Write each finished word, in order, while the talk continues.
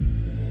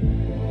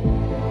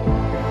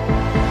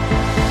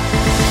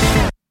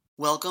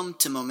Welcome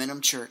to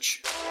Momentum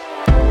Church.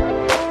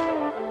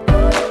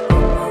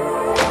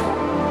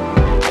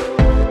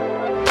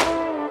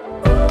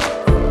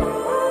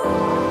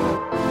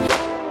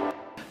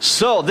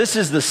 So this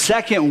is the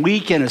second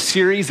week in a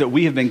series that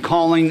we have been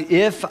calling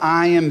If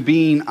I Am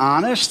Being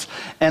Honest.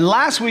 And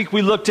last week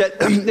we looked at,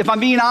 if I'm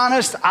being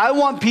honest, I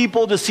want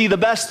people to see the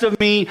best of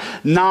me,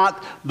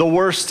 not the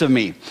worst of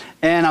me.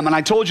 And I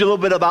told you a little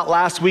bit about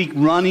last week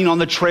running on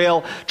the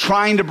trail,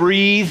 trying to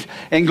breathe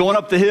and going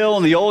up the hill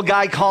and the old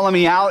guy calling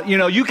me out,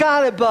 you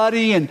got it,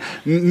 buddy. And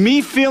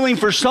me feeling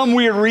for some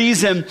weird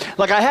reason,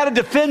 like I had to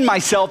defend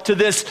myself to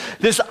this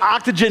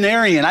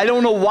octogenarian. I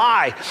don't know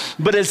why.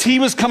 But as he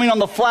was coming on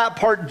the flat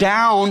part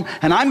down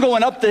and I'm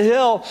going up the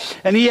hill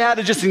and he had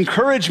to just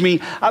encourage me.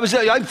 I was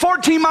like,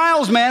 14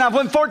 miles, man. I've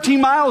went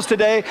 14 miles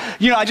today.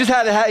 I just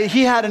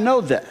he had to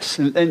know this.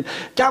 And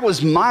that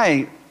was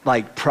my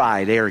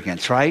pride,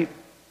 arrogance, right?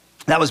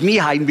 That was me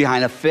hiding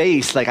behind a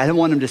face. I didn't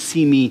want him to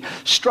see me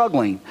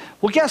struggling.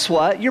 Well, guess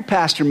what? Your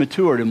pastor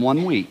matured in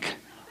 1 week.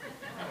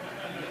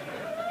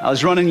 I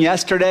was running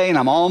yesterday, and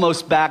I'm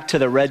almost back to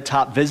the Red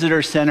Top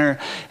Visitor Center.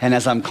 And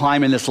as I'm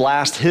climbing this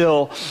last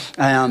hill,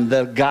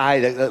 the guy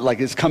that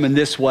is coming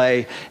this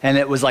way, and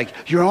it was like,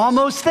 "You're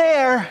almost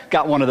there."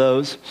 Got one of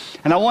those,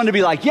 and I wanted to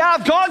be like, "Yeah,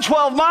 I've gone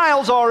 12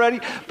 miles already,"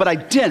 but I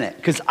didn't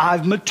because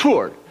I've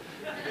matured.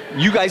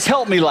 You guys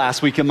helped me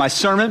last week in my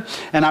sermon,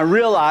 and I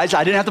realized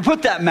I didn't have to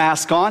put that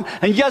mask on.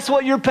 And guess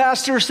what your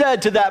pastor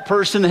said to that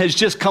person that has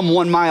just come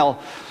 1 mile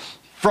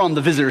from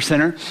the visitor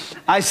center?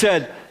 I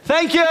said,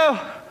 "Thank you."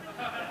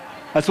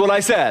 That's what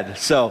I said.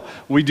 So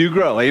we do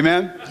grow,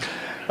 amen?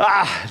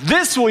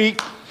 This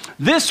week,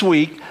 we're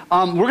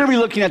going to be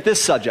looking at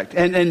this subject.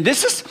 And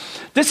this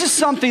is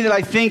something that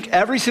I think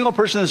every single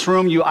person in this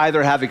room, you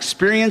either have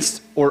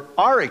experienced or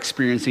are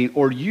experiencing,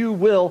 or you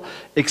will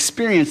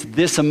experience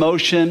this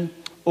emotion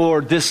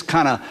or this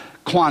kind of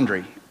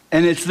quandary.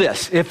 And it's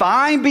this: if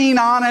I'm being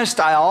honest,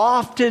 I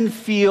often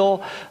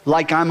feel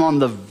like I'm on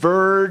the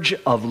verge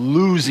of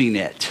losing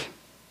it.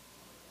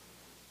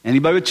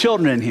 Anybody with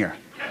children in here?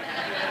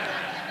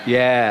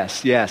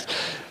 Yes.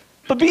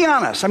 But be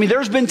honest.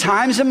 There's been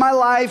times in my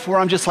life where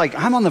I'm just like,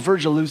 I'm on the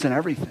verge of losing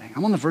everything.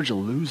 I'm on the verge of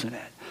losing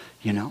it,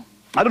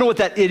 I don't know what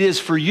that it is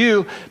for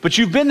you, but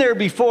you've been there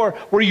before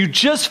where you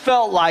just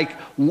felt like,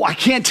 I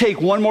can't take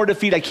one more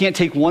defeat. I can't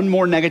take one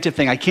more negative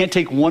thing. I can't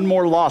take one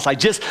more loss.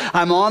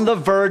 I'm on the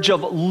verge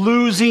of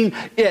losing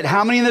it.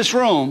 How many in this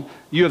room,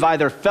 you have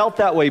either felt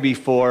that way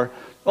before?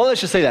 Well, let's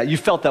just say that. You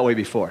felt that way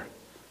before.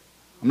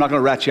 I'm not going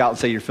to rat you out and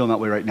say you're feeling that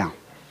way right now.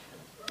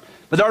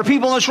 But there are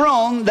people in this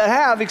room that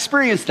have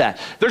experienced that.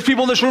 There's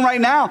people in this room right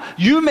now.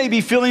 You may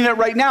be feeling it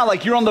right now,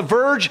 like you're on the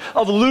verge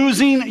of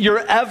losing your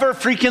ever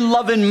freaking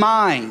loving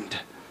mind.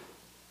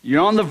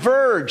 You're on the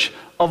verge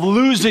of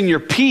losing your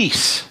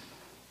peace.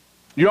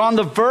 You're on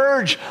the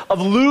verge of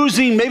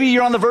maybe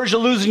you're on the verge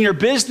of losing your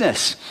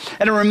business.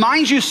 And it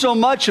reminds you so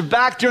much of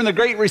back during the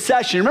Great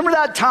Recession. Remember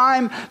that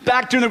time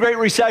back during the Great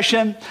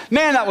Recession?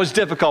 Man, that was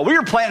difficult. We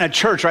were planting a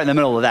church right in the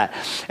middle of that.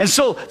 And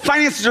so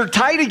finances are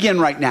tight again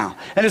right now.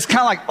 And it's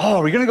kind of like,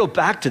 are we going to go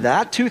back to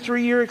that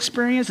 2-3 year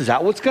experience? Is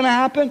that what's going to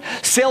happen?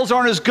 Sales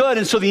aren't as good.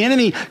 And so the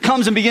enemy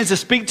comes and begins to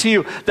speak to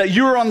you that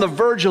you're on the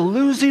verge of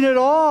losing it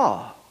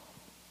all.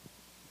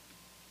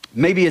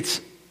 Maybe it's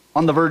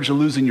on the verge of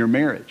losing your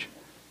marriage.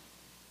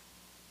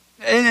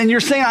 And you're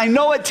saying, I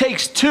know it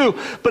takes two,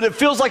 but it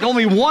feels like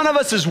only one of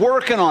us is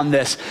working on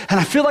this. And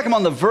I feel like I'm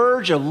on the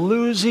verge of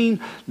losing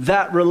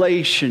that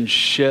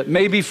relationship.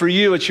 Maybe for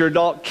you, it's your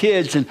adult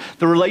kids and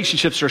the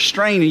relationships are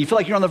strained and you feel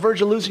like you're on the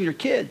verge of losing your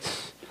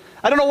kids.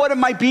 I don't know what it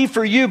might be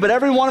for you, but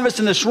every one of us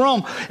in this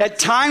room, at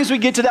times we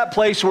get to that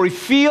place where we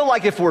feel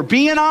like if we're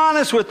being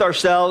honest with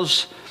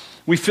ourselves,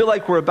 we feel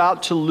like we're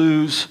about to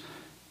lose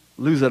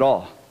it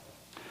all.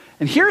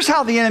 And here's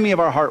how the enemy of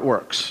our heart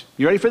works.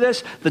 You ready for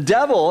this? The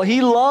devil,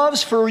 he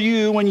loves for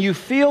you, when you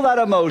feel that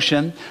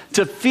emotion,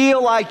 to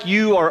feel like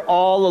you are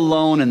all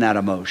alone in that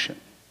emotion.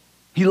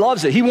 He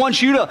loves it. He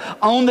wants you to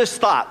own this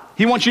thought.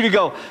 He wants you to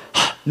go,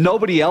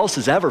 nobody else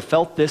has ever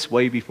felt this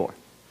way before.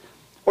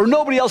 Or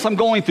nobody else I'm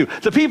going through.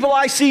 The people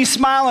I see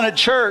smiling at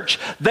church,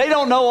 they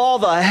don't know all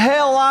the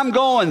hell I'm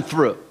going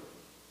through.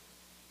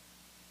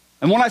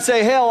 And when I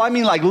say hell, I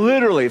mean like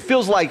literally. It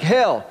feels like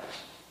hell.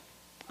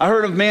 I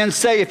heard a man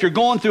say, if you're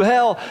going through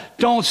hell,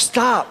 don't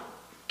stop.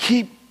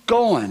 Keep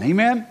going.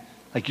 Amen?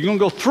 Like you're going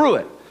to go through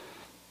it.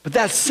 But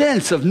that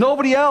sense of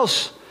nobody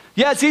else.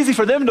 Yeah, it's easy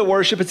for them to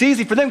worship. It's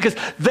easy for them because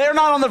they're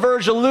not on the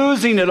verge of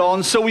losing it all.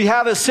 And so we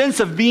have a sense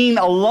of being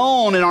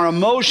alone in our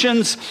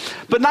emotions.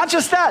 But not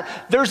just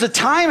that. There's a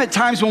time at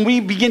times when we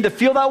begin to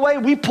feel that way,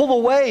 we pull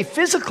away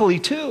physically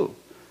too.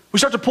 We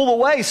start to pull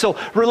away. So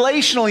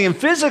relationally and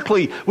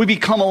physically, we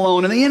become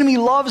alone. And the enemy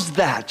loves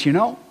that,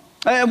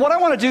 And what I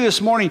want to do this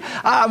morning,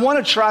 I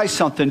want to try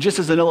something just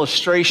as an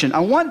illustration. I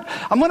want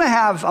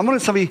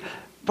somebody,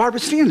 Barbara,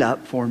 stand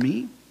up for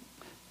me.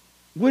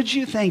 Would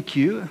you? Thank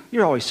you.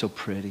 You're always so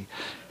pretty.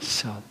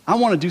 So I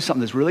want to do something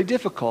that's really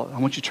difficult. I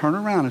want you to turn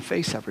around and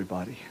face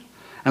everybody.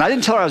 And I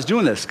didn't tell her I was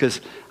doing this because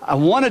I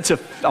wanted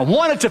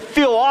to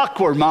feel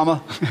awkward,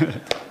 Mama.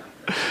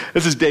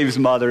 This is Dave's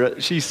mother.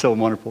 She's so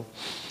wonderful.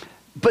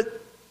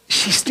 But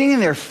she's standing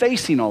there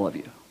facing all of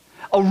you.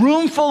 A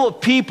room full of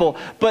people,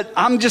 but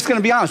I'm just going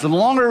to be honest. The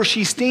longer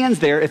she stands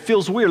there, it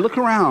feels weird. Look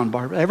around,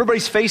 Barbara.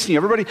 Everybody's facing you.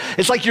 Everybody.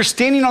 It's like you're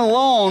standing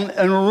alone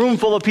in a room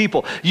full of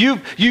people. You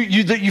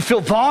feel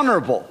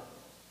vulnerable.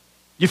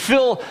 You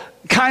feel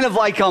kind of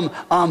like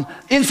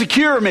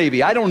insecure,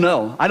 maybe. I don't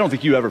know. I don't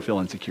think you ever feel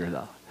insecure,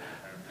 though.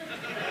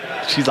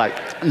 She's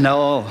like,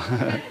 no.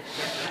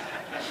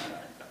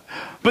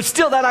 But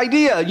still, that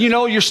idea,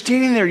 you're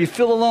standing there, you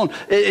feel alone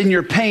in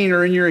your pain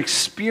or in your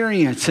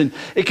experience, and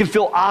it can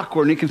feel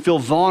awkward and it can feel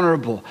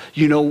vulnerable.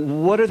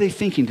 What are they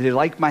thinking? Do they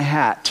like my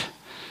hat?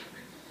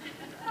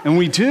 And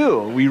we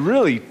do. We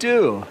really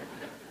do.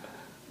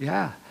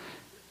 Yeah.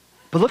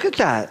 But look at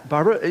that,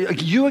 Barbara.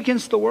 You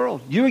against the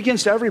world. You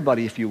against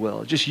everybody, if you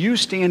will. Just you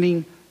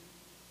standing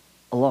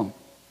alone.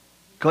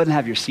 Go ahead and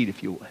have your seat,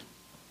 if you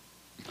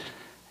would.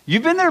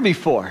 You've been there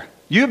before.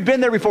 You've been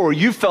there before where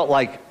you felt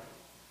like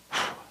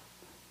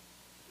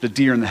the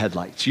deer in the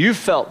headlights. You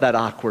felt that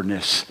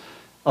awkwardness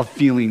of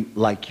feeling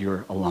like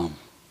you're alone.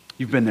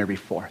 You've been there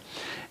before.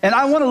 And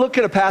I want to look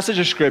at a passage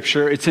of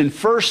Scripture. It's in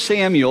 1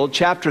 Samuel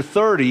chapter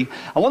 30.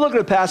 I want to look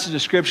at a passage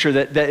of Scripture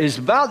that is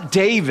about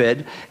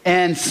David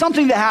and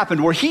something that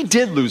happened where he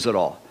did lose it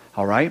all.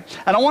 All right?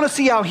 And I want to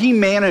see how he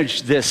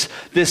managed this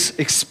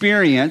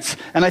experience.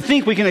 And I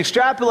think we can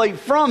extrapolate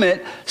from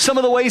it some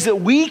of the ways that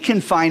we can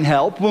find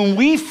help when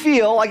we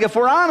feel like, if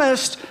we're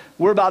honest,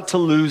 we're about to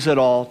lose it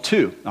all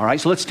too. All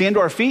right, so let's stand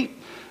to our feet.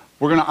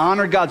 We're going to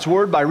honor God's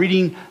word by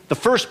reading the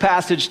first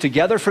passage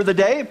together for the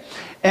day.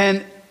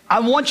 And I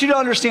want you to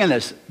understand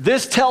this.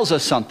 This tells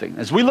us something.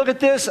 As we look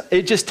at this,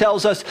 it just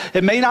tells us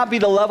it may not be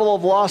the level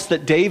of loss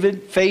that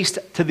David faced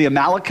to the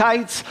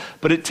Amalekites,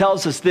 but it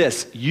tells us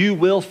this: you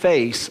will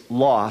face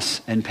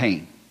loss and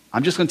pain.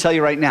 I'm just going to tell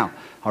you right now.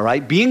 All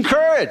right, be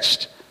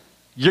encouraged.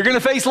 You're going to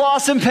face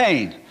loss and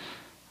pain.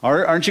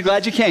 Aren't you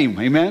glad you came?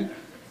 Amen.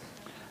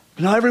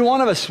 Now, every one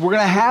of us, we're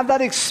going to have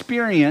that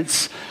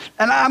experience,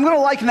 and I'm going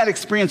to liken that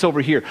experience over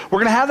here. We're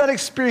going to have that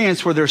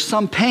experience where there's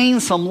some pain,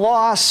 some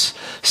loss,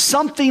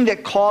 something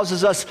that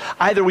causes us,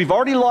 either we've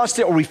already lost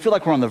it or we feel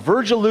like we're on the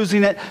verge of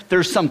losing it.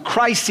 There's some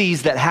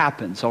crises that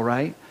happens, all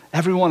right?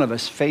 Every one of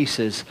us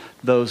faces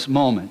those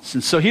moments.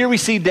 And so here we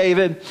see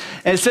David,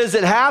 and it says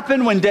it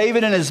happened when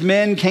David and his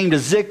men came to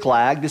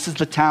Ziklag. This is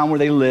the town where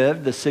they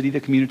lived, the city,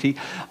 the community.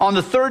 On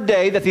the third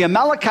day that the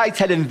Amalekites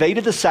had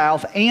invaded the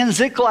south and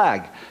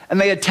Ziklag, and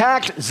they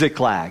attacked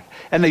Ziklag,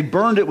 and they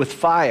burned it with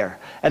fire.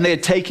 And they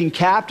had taken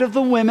captive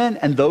the women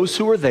and those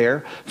who were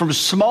there. From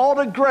small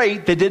to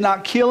great, they did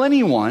not kill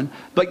anyone,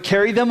 but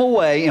carried them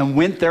away and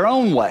went their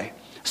own way.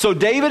 So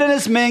David and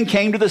his men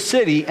came to the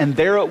city, and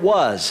there it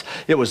was.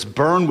 It was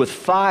burned with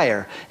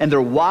fire, and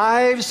their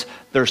wives,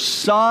 their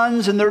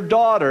sons, and their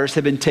daughters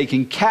had been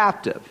taken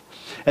captive.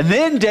 And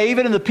then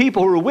David and the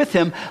people who were with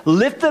him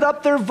lifted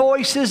up their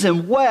voices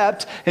and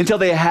wept until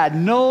they had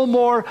no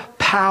more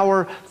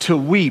power to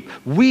weep.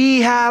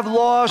 We have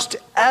lost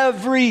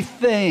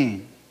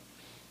everything.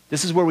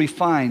 This is where we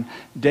find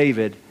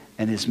David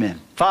and his men.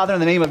 Father, in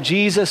the name of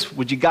Jesus,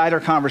 would you guide our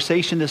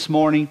conversation this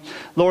morning?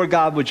 Lord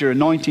God, would your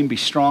anointing be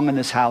strong in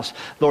this house?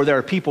 Lord, there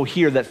are people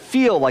here that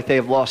feel like they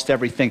have lost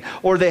everything,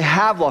 or they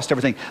have lost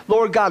everything.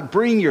 Lord God,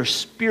 bring your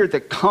spirit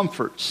that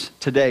comforts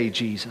today,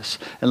 Jesus,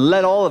 and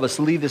let all of us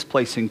leave this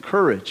place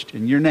encouraged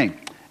in your name.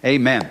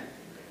 Amen.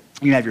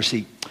 You can have your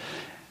seat.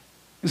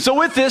 And so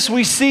with this,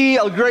 we see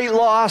a great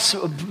loss.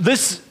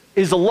 This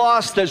is a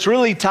loss that's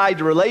really tied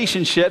to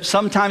relationships.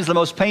 Sometimes the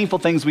most painful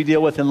things we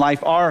deal with in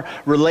life are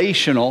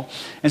relational.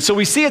 And so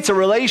we see it's a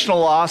relational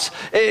loss.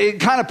 It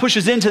kind of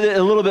pushes into it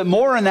a little bit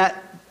more in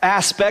that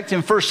aspect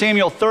in 1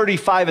 Samuel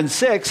 35 and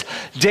 6.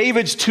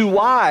 David's two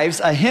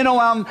wives,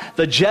 Ahinoam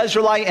the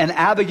Jezreelite and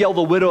Abigail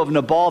the widow of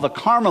Nabal the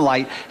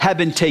Carmelite, had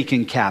been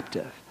taken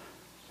captive.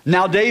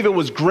 Now David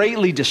was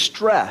greatly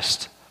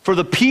distressed, for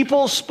the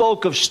people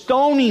spoke of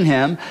stoning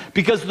him,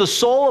 because the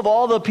soul of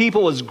all the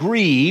people was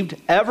grieved,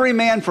 every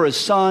man for his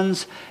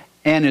sons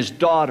and his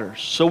daughters.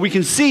 So we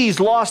can see he's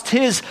lost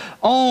his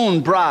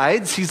own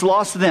brides. He's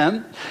lost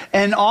them.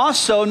 And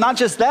also, not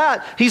just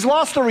that, he's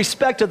lost the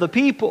respect of the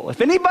people. If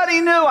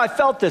anybody knew I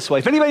felt this way,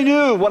 if anybody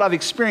knew what I've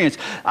experienced,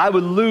 I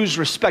would lose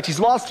respect. He's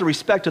lost the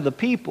respect of the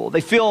people.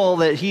 They feel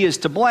that he is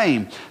to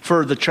blame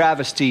for the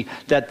travesty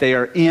that they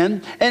are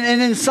in.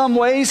 And in some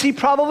ways, he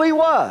probably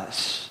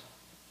was.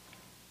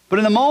 But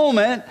in the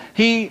moment,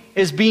 he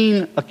is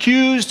being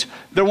accused.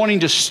 They're wanting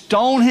to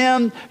stone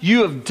him.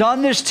 You have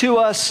done this to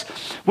us,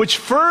 which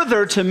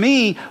further, to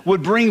me,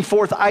 would bring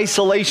forth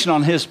isolation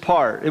on his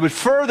part. It would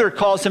further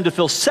cause him to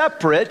feel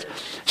separate,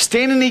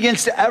 standing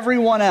against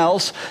everyone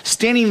else,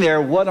 standing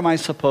there, what am I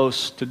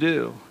supposed to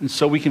do? And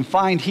so we can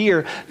find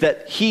here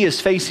that he is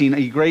facing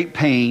a great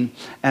pain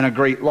and a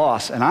great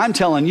loss. And I'm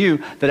telling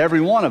you that every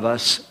one of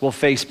us will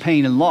face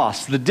pain and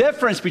loss. The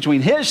difference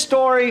between his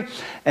story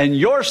and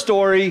your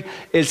story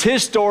is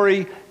his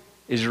story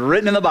is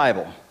written in the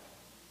Bible.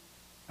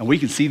 And we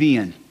can see the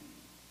end.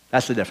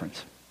 That's the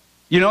difference.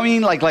 You know what I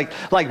mean?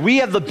 Like we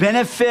have the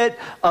benefit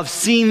of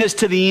seeing this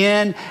to the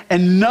end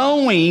and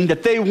knowing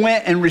that they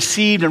went and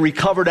received and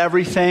recovered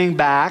everything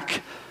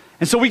back.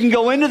 And so we can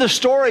go into the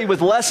story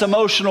with less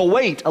emotional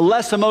weight, a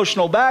less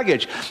emotional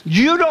baggage.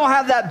 You don't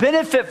have that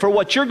benefit for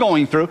what you're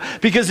going through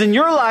because in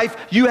your life,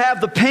 you have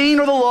the pain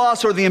or the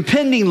loss or the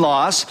impending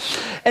loss.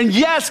 And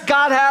yes,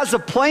 God has a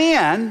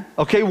plan,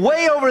 okay,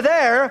 way over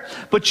there,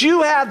 but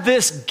you have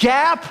this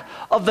gap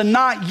of the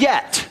not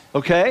yet,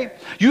 okay?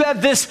 You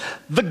have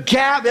the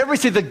gap, everybody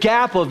say the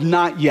gap of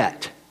not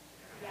yet.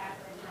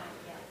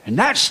 And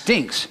that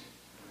stinks.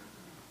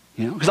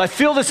 You know, because I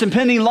feel this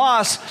impending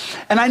loss,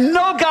 and I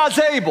know God's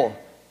able,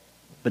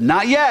 but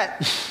not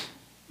yet.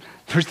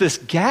 There's this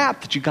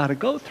gap that you got to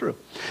go through.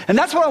 And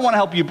that's what I want to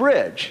help you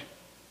bridge.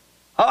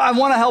 I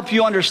want to help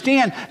you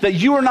understand that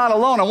you are not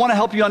alone. I want to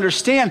help you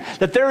understand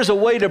that there is a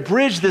way to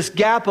bridge this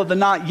gap of the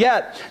not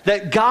yet,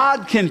 that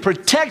God can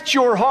protect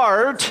your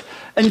heart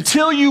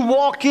until you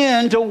walk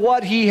into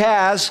what he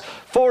has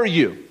for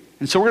you.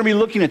 And so we're going to be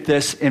looking at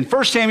this in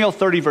 1 Samuel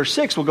 30, verse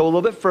 6. We'll go a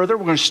little bit further.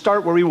 We're going to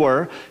start where we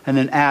were and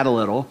then add a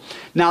little.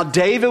 Now,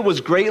 David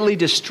was greatly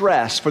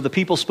distressed, for the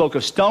people spoke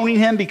of stoning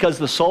him because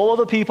the soul of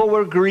the people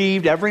were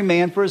grieved, every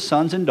man for his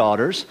sons and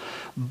daughters.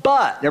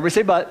 But, everybody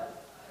say but.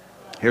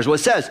 Here's what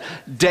it says.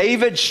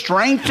 David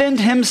strengthened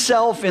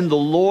himself in the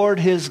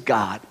Lord his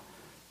God.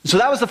 So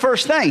that was the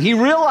first thing. He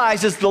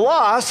realizes the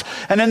loss,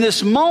 and in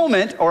this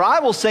moment, or I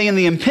will say in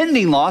the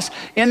impending loss,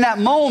 in that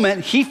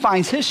moment, he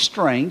finds his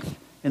strength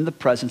in the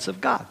presence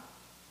of God.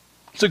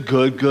 It's a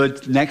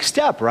good next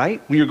step, right?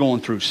 When you're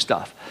going through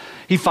stuff.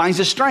 He finds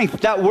his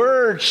strength. That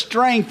word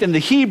strength in the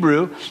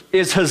Hebrew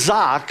is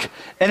hazak,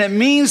 and it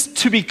means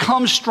to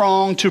become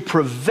strong, to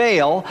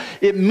prevail.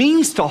 It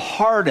means to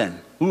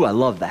harden. Ooh, I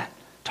love that.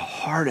 To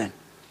harden.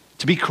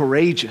 To be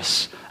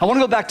courageous. I want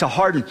to go back to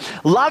harden.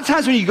 A lot of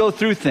times when you go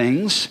through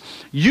things,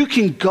 you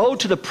can go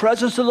to the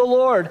presence of the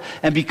Lord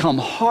and become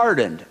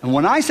hardened. And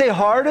when I say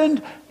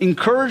hardened,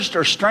 encouraged,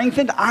 or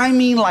strengthened, I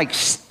mean like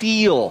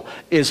steel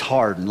is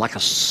hardened, like a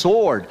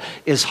sword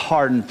is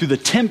hardened through the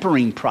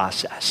tempering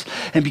process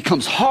and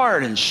becomes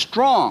hard and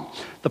strong.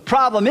 The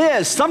problem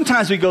is,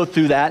 sometimes we go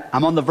through that.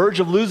 I'm on the verge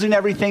of losing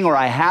everything, or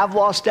I have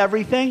lost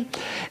everything,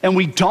 and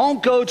we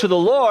don't go to the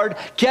Lord.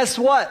 Guess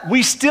what?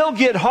 We still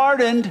get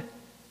hardened.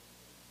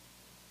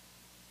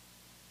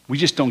 We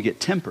just don't get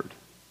tempered.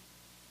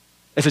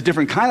 It's a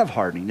different kind of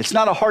hardening. It's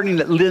not a hardening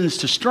that lends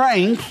to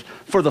strength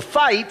for the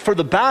fight, for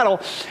the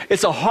battle.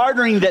 It's a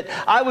hardening that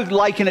I would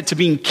liken it to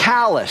being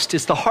calloused.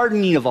 It's the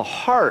hardening of a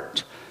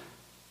heart.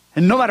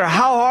 And no matter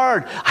how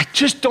hard, I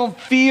just don't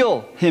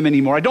feel him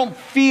anymore. I don't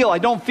feel.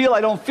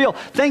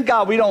 Thank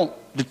God we don't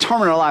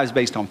determine our lives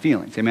based on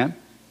feelings. Amen?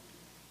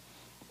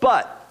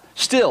 But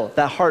still,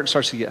 that heart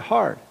starts to get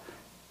hard.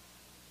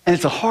 And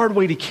it's a hard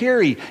way to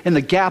carry in the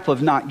gap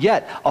of not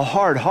yet. A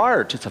hard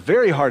heart. It's a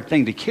very hard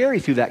thing to carry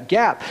through that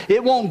gap.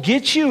 It won't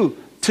get you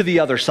to the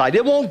other side.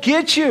 It won't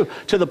get you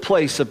to the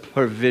place of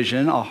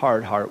provision. A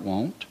hard heart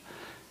won't.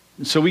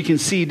 And so we can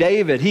see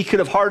David. He could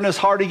have hardened his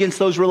heart against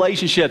those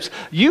relationships.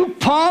 You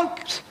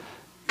punks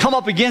come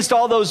up against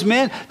all those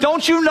men.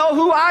 Don't you know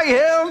who I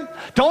am?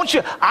 Don't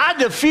you? I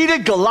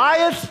defeated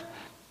Goliath.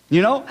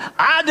 You know,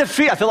 I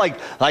feel like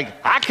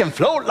I can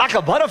float like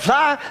a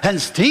butterfly and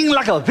sting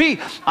like a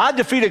bee. I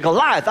defeated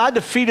Goliath. I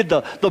defeated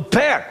the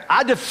bear.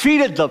 I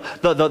defeated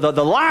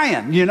the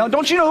lion. You know,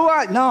 don't you know who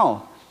I?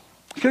 No,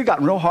 it could have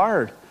gotten real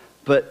hard,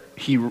 but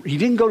he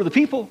didn't go to the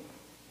people.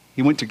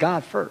 He went to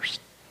God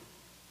first.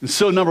 And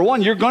so number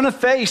one, you're going to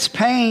face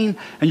pain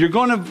and you're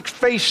going to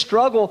face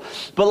struggle.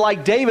 But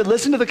like David,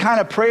 listen to the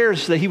kind of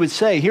prayers that he would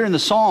say here in the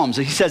Psalms.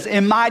 He says,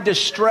 in my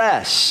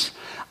distress,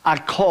 I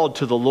called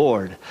to the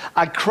Lord.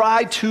 I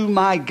cried to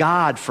my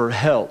God for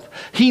help.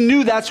 He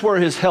knew that's where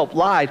his help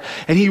lied,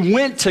 and he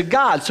went to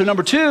God. So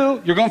number two,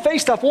 you're going to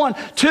face stuff. One.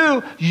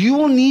 Two, you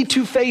will need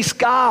to face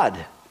God.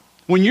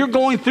 When you're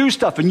going through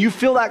stuff and you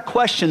feel that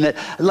question that,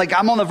 like,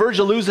 I'm on the verge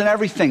of losing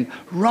everything,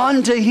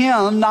 run to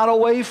him, not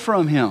away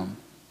from him.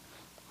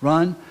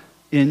 Run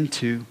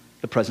into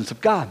the presence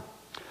of God.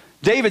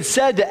 David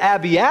said to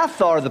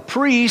Abiathar, the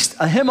priest,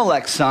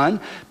 Ahimelech's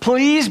son,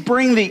 please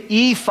bring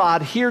the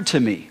ephod here to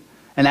me.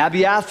 And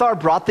Abiathar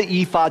brought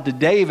the ephod to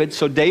David.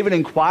 So David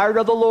inquired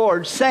of the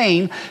Lord,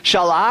 saying,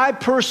 shall I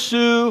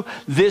pursue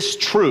this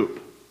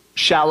troop?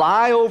 Shall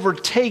I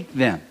overtake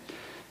them?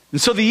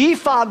 And so the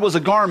ephod was a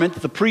garment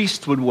that the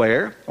priest would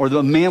wear, or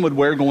the man would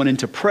wear going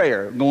into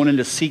prayer, going in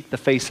to seek the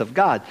face of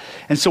God.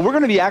 And so we're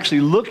going to be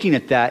actually looking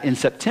at that in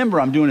September.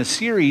 I'm doing a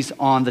series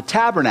on the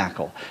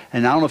tabernacle.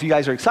 And I don't know if you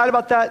guys are excited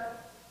about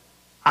that.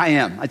 I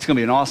am. It's going to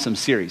be an awesome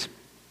series.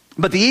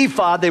 But the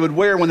ephod they would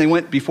wear when they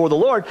went before the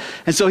Lord.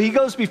 And so he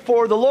goes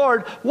before the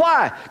Lord.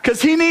 Why?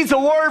 Because he needs a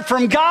word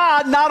from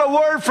God, not a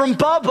word from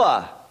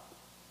Bubba.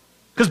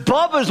 Because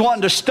Bubba's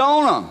wanting to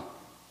stone him,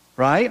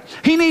 right?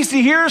 He needs to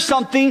hear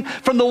something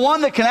from the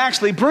one that can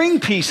actually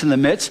bring peace in the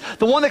midst,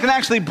 the one that can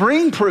actually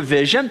bring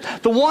provision,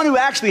 the one who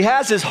actually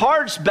has his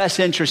heart's best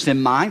interest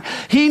in mind.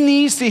 He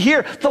needs to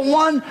hear the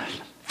one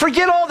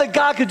Forget all that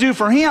God could do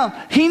for him.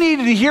 He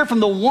needed to hear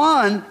from the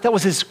one that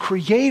was his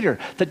creator,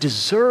 that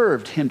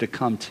deserved him to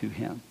come to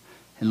him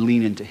and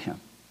lean into him.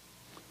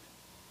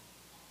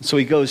 So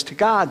he goes to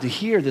God to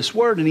hear this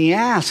word, and he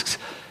asks,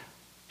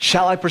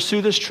 shall I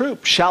pursue this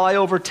troop? Shall I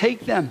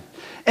overtake them?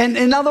 And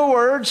in other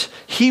words,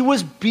 he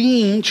was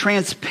being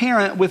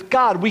transparent with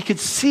God. We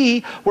could see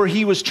where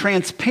he was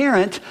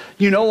transparent,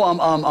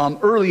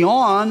 early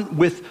on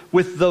with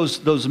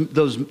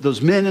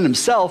those men and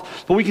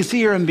himself. But we can see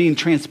here him being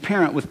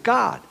transparent with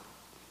God.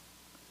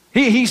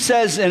 He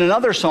says in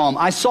another psalm,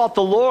 I sought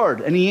the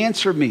Lord, and he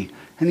answered me,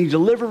 and he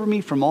delivered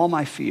me from all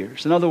my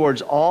fears. In other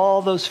words,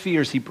 all those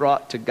fears he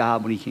brought to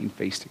God when he came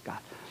face to God.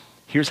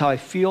 Here's how I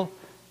feel.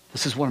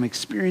 This is what I'm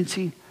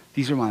experiencing.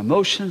 These are my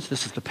emotions.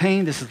 This is the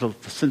pain. This is the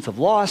sense of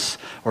loss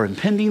or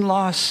impending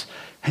loss.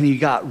 And he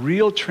got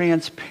real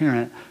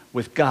transparent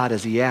with God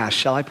as he asked,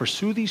 shall I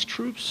pursue these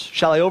troops?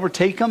 Shall I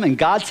overtake them? And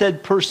God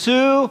said,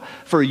 pursue,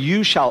 for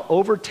you shall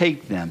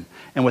overtake them.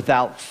 And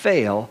without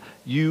fail,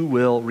 you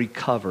will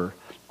recover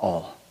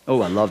all.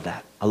 Oh, I love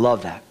that. I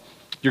love that.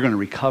 You're going to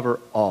recover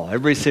all.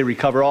 Everybody say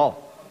recover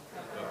all.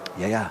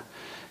 Yeah.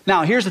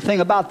 Now, here's the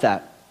thing about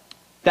that.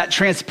 That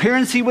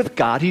transparency with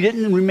God, he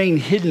didn't remain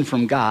hidden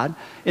from God.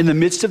 In the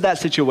midst of that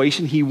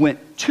situation, he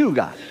went to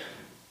God.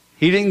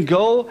 He didn't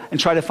go and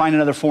try to find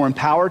another foreign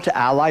power to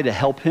ally to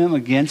help him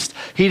against.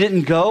 He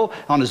didn't go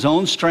on his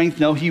own strength.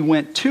 No, he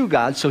went to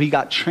God, so he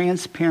got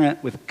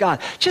transparent with God.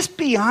 Just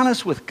be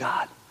honest with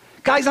God.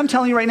 Guys, I'm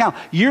telling you right now,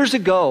 years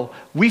ago,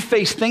 we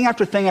faced thing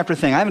after thing after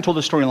thing. I haven't told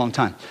this story in a long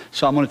time,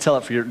 so I'm going to tell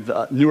it for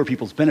the newer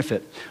people's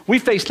benefit. We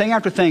faced thing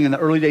after thing in the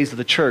early days of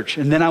the church,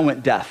 and then I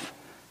went deaf.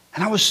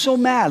 And I was so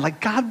mad,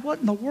 like, God, what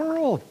in the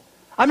world?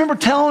 I remember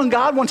telling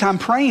God one time,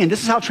 praying,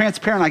 this is how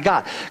transparent I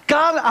got.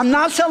 God, I'm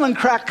not selling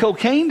crack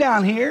cocaine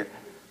down here.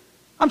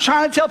 I'm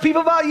trying to tell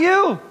people about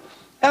you.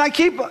 And I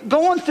keep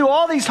going through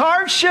all these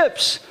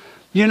hardships,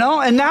 and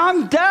now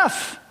I'm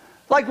deaf.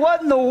 Like,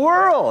 what in the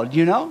world,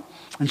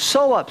 And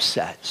so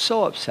upset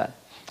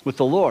with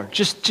the Lord.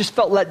 Just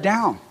felt let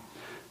down.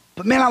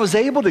 But man, I was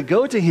able to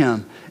go to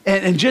him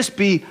and just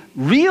be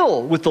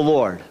real with the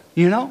Lord,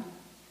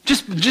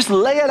 Just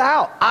lay it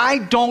out. I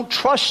don't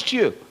trust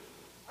you.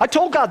 I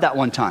told God that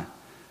one time.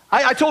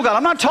 I told God,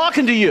 I'm not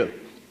talking to you.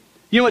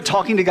 You know what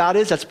talking to God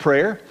is? That's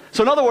prayer.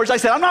 So in other words, I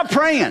said, I'm not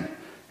praying.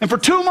 And for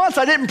 2 months,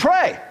 I didn't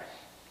pray.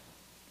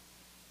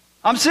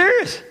 I'm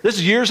serious. This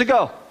is years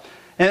ago.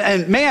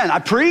 And man, I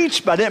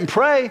preached, but I didn't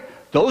pray.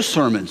 Those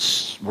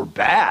sermons were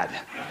bad.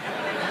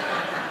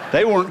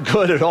 They weren't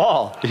good at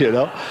all,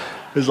 It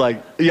was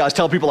like, I was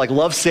telling people like,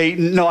 love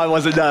Satan. No, I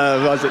wasn't.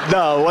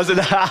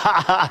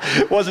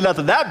 It wasn't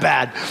nothing that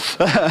bad.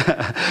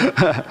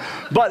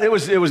 But it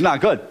was not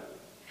good.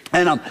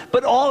 And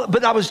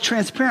but I was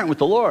transparent with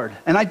the Lord,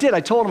 and I did. I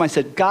told him, I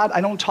said, God,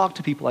 I don't talk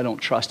to people I don't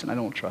trust, and I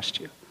don't trust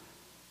you.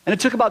 And it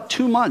took about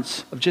 2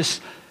 months of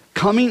just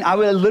coming. I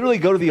would literally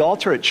go to the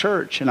altar at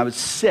church, and I would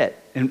sit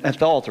at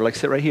the altar, like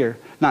sit right here,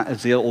 not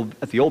at the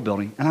old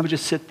building, and I would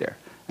just sit there,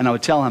 and I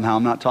would tell him how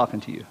I'm not talking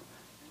to you.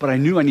 But I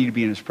knew I needed to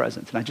be in his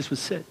presence, and I just would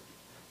sit.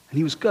 And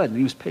he was good, and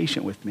he was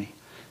patient with me.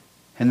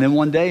 And then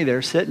one day,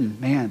 there sitting,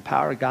 man,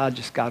 power of God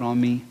just got on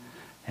me.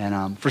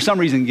 And for some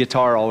reason,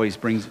 guitar always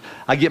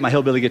I get my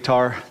hillbilly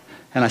guitar,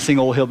 and I sing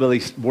old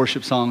hillbilly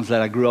worship songs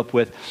that I grew up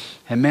with.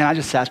 And man, I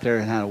just sat there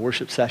and had a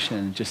worship session,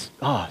 and just,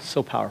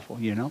 so powerful,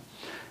 And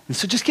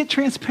so just get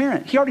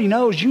transparent. He already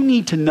knows. You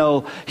need to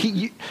know.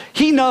 He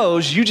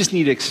knows. You just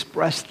need to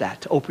express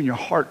that, to open your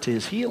heart to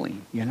his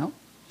healing,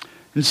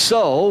 And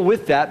so,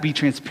 with that, be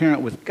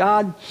transparent with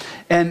God.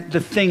 And the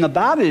thing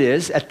about it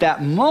is, at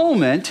that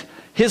moment,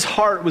 his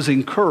heart was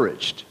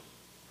encouraged,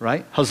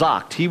 right?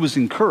 Hazaked, he was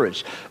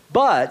encouraged.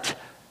 But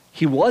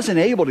he wasn't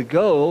able to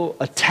go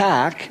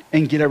attack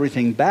and get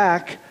everything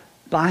back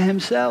by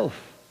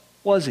himself,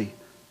 was he?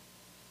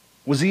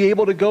 Was he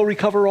able to go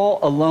recover all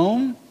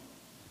alone?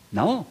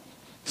 No.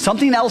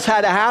 Something else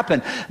had to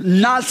happen.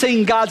 Not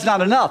saying God's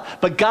not enough,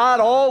 but God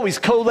always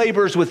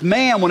co-labors with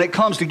man when it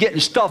comes to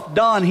getting stuff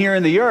done here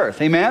in the earth.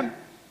 Amen?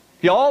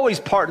 He always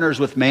partners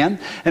with man.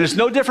 And it's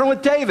no different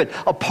with David.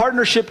 A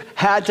partnership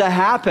had to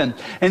happen.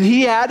 And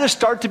he had to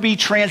start to be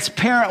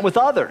transparent with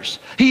others.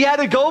 He had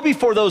to go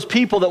before those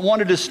people that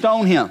wanted to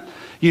stone him.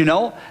 He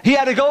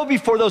had to go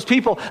before those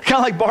people, kind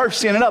of like Barb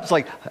standing up. It's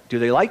like, do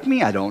they like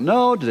me? I don't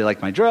know. Do they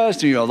like my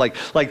dress?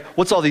 Like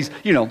what's all these, are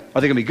they going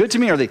to be good to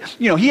me? Are they,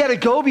 he had to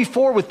go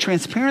before with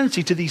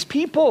transparency to these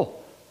people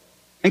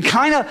and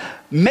kind of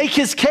make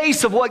his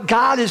case of what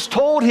God has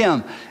told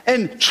him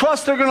and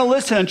trust they're going to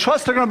listen and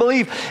trust they're going to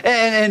believe.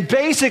 And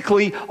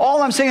basically,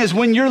 all I'm saying is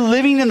when you're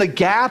living in the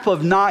gap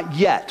of not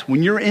yet,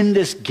 when you're in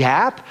this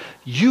gap,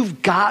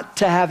 you've got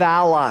to have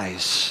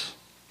allies.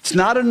 It's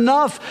not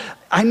enough.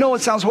 I know it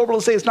sounds horrible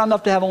to say it's not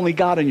enough to have only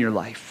God in your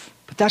life,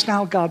 but that's not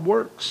how God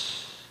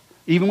works.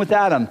 Even with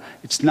Adam,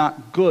 it's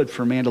not good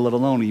for man to live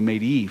alone. He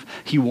made Eve.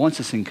 He wants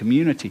us in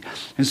community.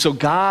 And so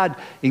God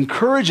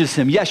encourages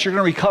him. Yes, you're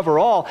going to recover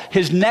all.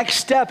 His next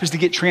step is to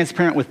get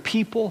transparent with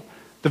people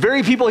The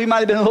very people he might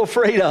have been a little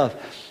afraid of.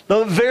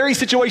 The very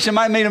situation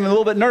might have made him a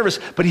little bit nervous,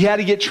 but he had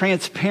to get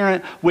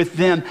transparent with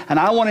them. And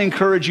I want to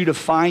encourage you to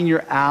find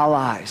your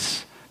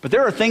allies. But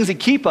there are things that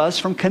keep us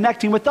from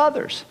connecting with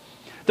others.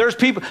 There's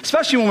people,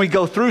 especially when we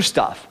go through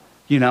stuff,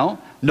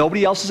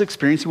 nobody else is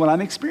experiencing what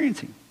I'm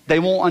experiencing. They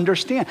won't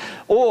understand.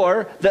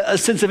 Or a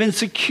sense of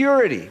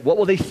insecurity. What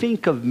will they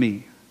think of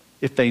me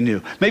if they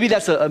knew? Maybe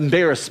that's an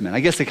embarrassment. I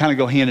guess they kind of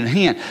go hand in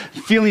hand.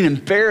 Feeling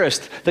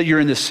embarrassed that you're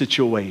in this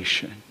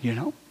situation,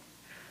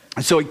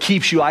 And so it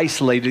keeps you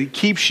isolated. It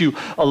keeps you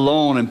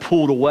alone and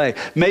pulled away.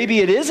 Maybe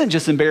it isn't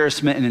just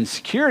embarrassment and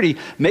insecurity.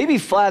 Maybe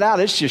flat out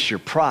it's just your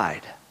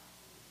pride.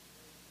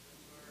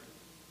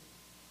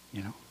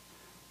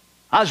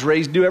 I was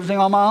raised to do everything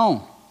on my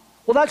own.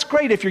 Well, that's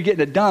great if you're getting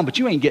it done, but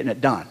you ain't getting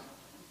it done.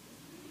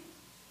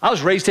 I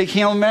was raised to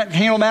handle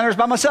matters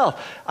by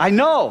myself. I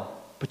know,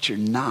 but you're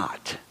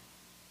not.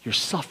 You're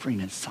suffering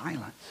in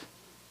silence.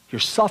 You're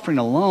suffering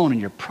alone,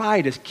 and your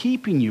pride is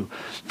keeping you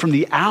from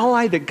the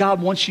ally that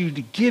God wants you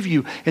to give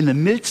you in the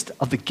midst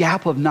of the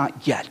gap of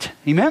not yet.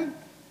 Amen?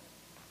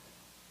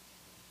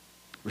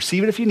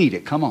 Receive it if you need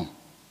it. Come on.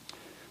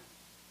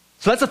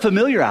 So that's a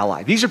familiar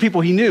ally. These are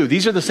people he knew.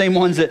 These are the same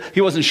ones that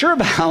he wasn't sure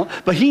about,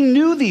 but he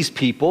knew these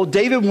people.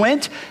 David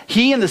went,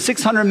 he and the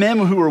 600 men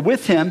who were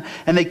with him,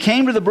 and they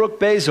came to the brook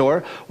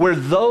Bezor, where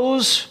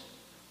those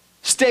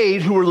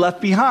stayed who were left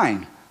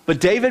behind. But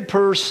David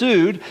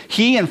pursued,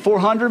 he and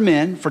 400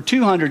 men, for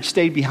 200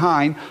 stayed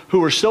behind, who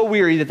were so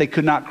weary that they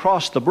could not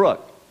cross the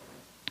brook.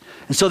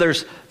 And so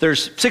there's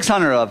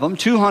 600 of them,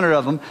 200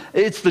 of them.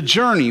 It's the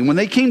journey. When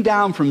they came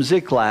down from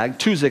Ziklag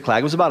to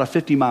Ziklag, it was about a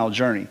 50-mile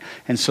journey.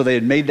 And so they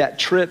had made that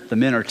trip. The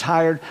men are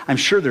tired. I'm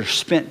sure they're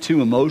spent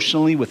too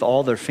emotionally with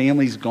all their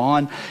families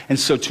gone. And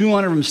so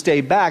 200 of them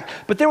stayed back.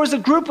 But there was a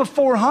group of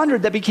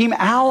 400 that became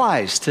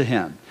allies to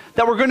him,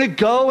 that were going to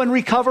go and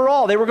recover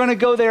all. They were going to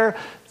go there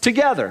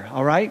together,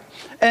 all right?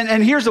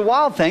 And here's the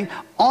wild thing.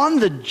 On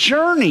the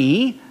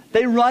journey,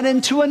 they run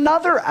into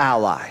another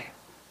ally.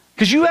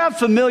 Because you have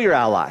familiar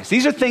allies.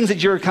 These are things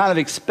that you're kind of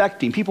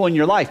expecting, people in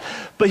your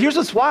life. But here's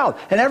what's wild.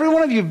 And every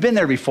one of you have been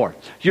there before.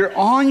 You're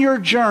on your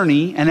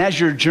journey, and as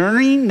you're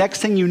journeying,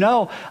 next thing you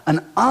know,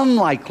 an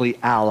unlikely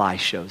ally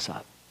shows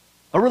up.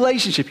 A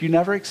relationship you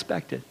never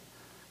expected.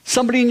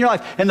 Somebody in your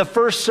life. In the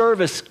first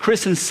service,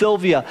 Chris and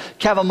Sylvia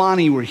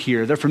Cavamani were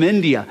here. They're from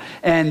India,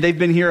 and they've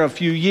been here a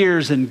few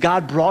years, and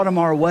God brought them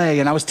our way.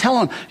 And I was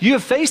telling them, you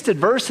have faced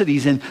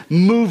adversities and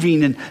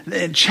moving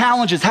and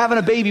challenges, having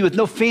a baby with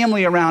no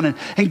family around,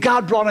 and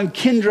God brought them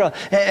Kendra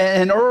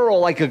and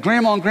Earl, like a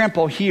grandma and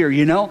grandpa here,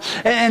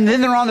 And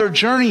then they're on their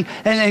journey,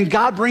 and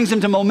God brings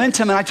them to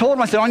momentum. And I told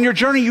them, I said, on your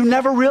journey, you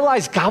never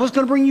realized God was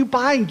going to bring you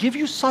by and give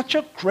you such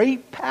a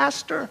great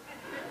pastor.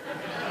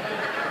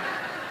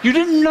 You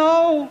didn't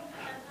know.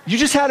 You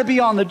just had to be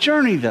on the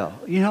journey, though.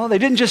 They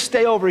didn't just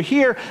stay over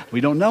here.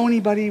 We don't know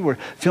anybody. We're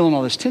feeling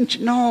all this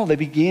tension. No, they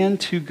began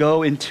to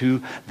go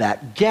into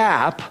that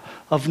gap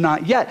of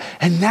not yet.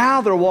 And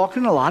now they're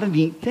walking a lot of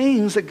neat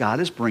things that God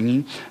is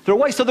bringing their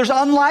way. So there's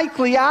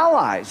unlikely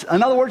allies.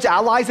 In other words,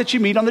 allies that you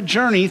meet on the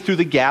journey through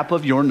the gap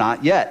of your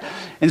not yet.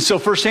 And so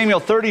 1 Samuel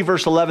 30,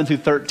 verse 11 through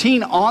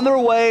 13, on their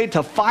way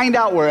to find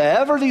out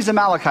wherever these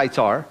Amalekites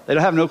are, they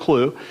don't have no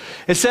clue,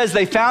 it says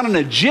they found an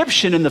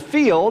Egyptian in the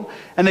field,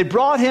 and they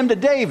brought him to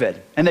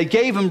David. And they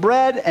gave him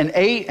bread and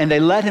ate, and they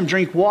let him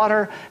drink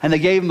water, and they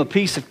gave him a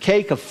piece of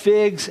cake of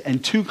figs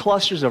and 2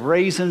 clusters of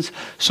raisins.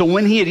 So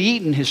when he had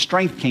eaten, his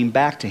strength came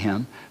back to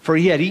him, for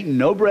he had eaten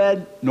no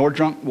bread nor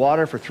drunk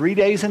water for 3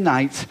 days and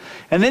nights.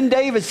 And then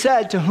David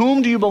said, to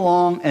whom do you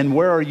belong, and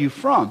where are you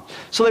from?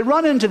 So they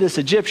run into this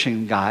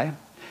Egyptian guy.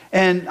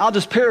 And I'll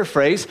just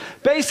paraphrase.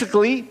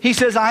 Basically, he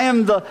says, I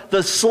am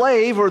the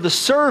slave or the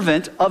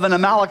servant of an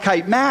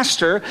Amalekite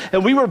master,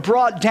 and we were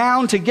brought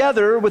down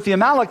together with the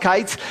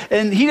Amalekites,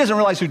 and he doesn't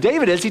realize who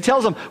David is. He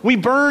tells them, we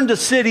burned a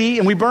city,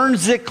 and we burned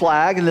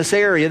Ziklag in this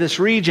area, this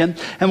region,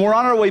 and we're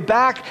on our way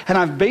back, and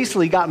I've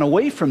basically gotten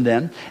away from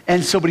them,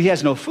 but he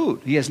has no food.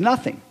 He has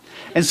nothing.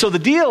 And so the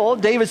deal,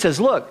 David says,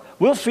 look,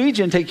 we'll feed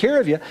you and take care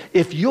of you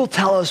if you'll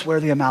tell us where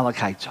the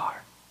Amalekites are.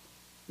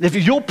 If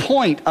you'll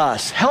point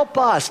us, help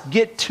us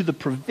get to the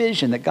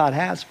provision that God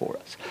has for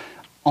us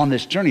on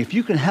this journey. If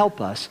you can help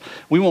us,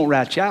 we won't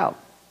rat you out.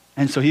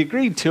 And so he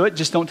agreed to it.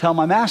 Just don't tell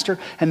my master.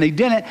 And they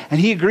didn't.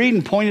 And he agreed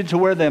and pointed to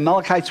where the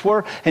Amalekites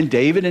were. And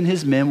David and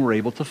his men were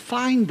able to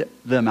find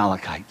the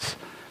Amalekites.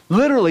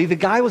 Literally, the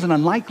guy was an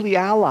unlikely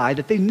ally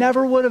that they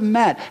never would have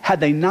met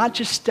had they not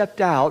just stepped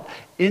out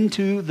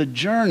into the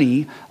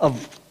journey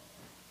of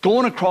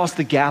going across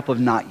the gap of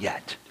not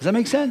yet. Does that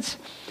make sense?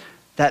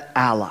 That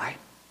ally.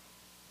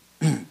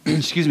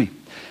 Excuse me.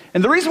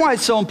 And the reason why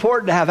it's so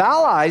important to have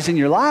allies in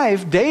your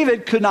life,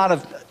 David could not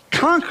have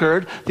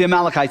conquered the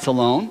Amalekites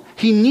alone.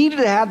 He needed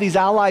to have these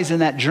allies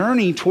in that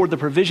journey toward the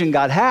provision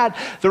God had.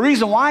 The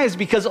reason why is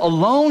because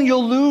alone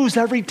you'll lose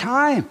every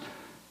time.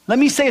 Let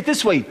me say it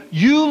this way.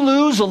 You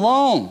lose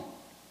alone.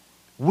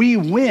 We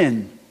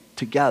win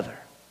together.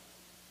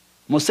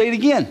 I'm going to say it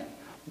again.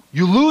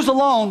 You lose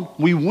alone,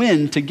 we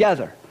win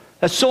together.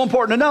 That's so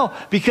important to know,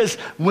 because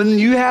when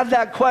you have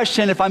that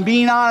question, if I'm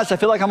being honest, I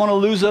feel like I'm going to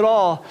lose it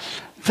all.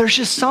 There's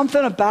just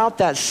something about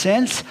that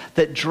sense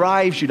that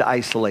drives you to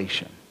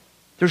isolation.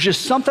 There's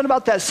just something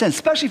about that sense,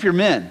 especially if you're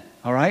men,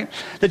 all right,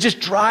 that just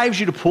drives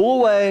you to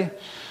pull away.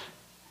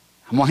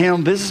 I'm going to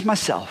handle business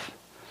myself.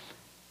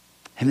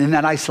 And then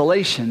that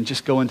isolation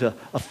just go into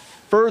a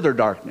further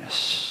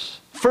darkness,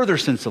 further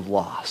sense of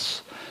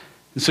loss.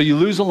 And so you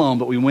lose alone,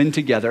 but we win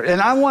together.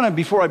 And I want to,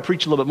 before I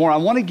preach a little bit more, I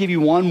want to give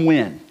you one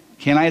win.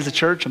 Can I, as a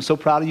church? I'm so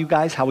proud of you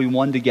guys, how we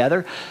won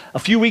together. A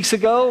few weeks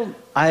ago,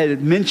 I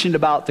had mentioned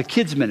about the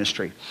kids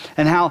ministry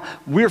and how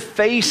we're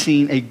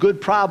facing a good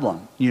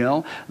problem. You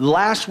know,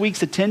 last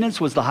week's attendance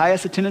was the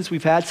highest attendance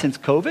we've had since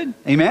COVID.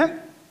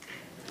 Amen?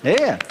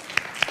 Yeah.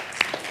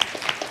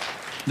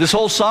 This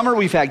whole summer,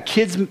 we've had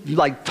kids,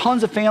 like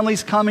tons of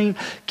families coming,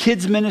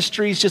 kids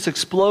ministries just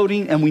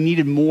exploding, and we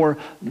needed more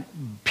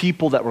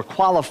people that were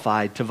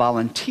qualified to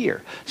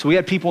volunteer. So we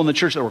had people in the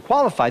church that were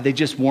qualified, they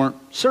just weren't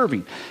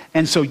serving.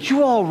 And so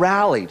you all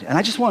rallied, and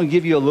I just want to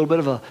give you a little bit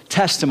of a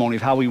testimony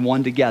of how we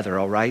won together,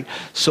 all right?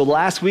 So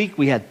last week,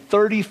 we had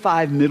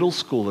 35 middle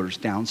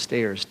schoolers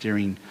downstairs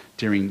during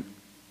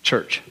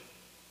church.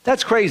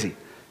 That's crazy.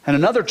 And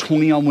another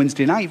 20 on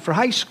Wednesday night for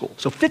high school.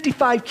 So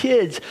 55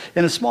 kids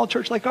in a small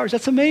church like ours.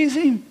 That's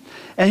amazing.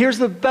 And here's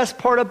the best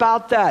part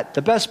about that.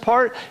 The best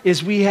part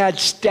is we had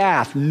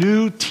staff,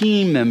 new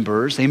team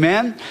members,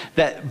 amen,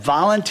 that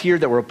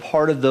volunteered, that were a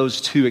part of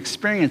those two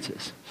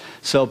experiences.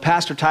 So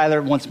Pastor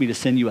Tyler wants me to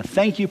send you a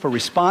thank you for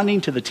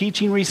responding to the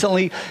teaching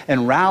recently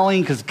and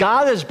rallying, because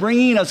God is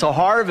bringing us a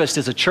harvest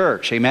as a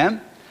church, amen?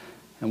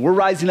 And we're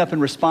rising up in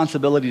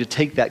responsibility to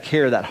take that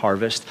care of that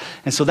harvest.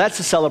 And so that's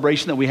the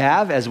celebration that we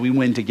have as we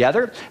win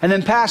together. And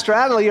then Pastor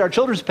Adley, our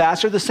children's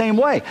pastor, the same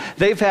way.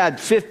 They've had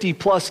 50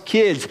 plus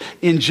kids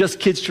in just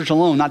kids' church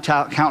alone, not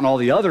counting all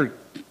the other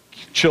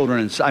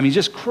children. I mean,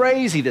 just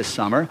crazy this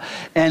summer.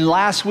 And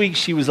last week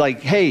she was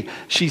like, hey,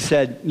 she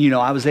said, you know,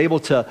 I was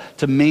able to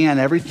man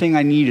everything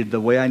I needed the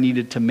way I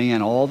needed to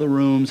man all the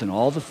rooms and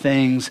all the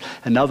things.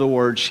 In other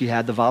words, she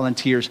had the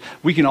volunteers.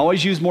 We can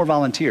always use more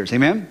volunteers.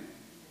 Amen?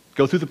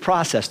 Go through the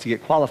process to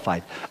get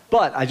qualified.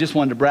 But I just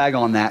wanted to brag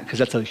on that, because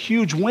that's a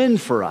huge win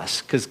for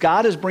us, because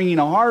God is bringing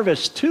a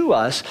harvest to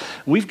us.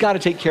 We've got to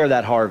take care of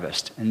that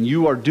harvest. And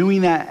you are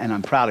doing that, and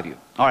I'm proud of you.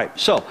 All right,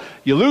 so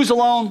you lose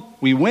alone,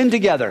 we win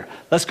together.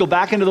 Let's go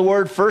back into the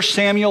word, 1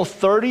 Samuel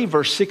 30,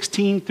 verse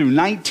 16 through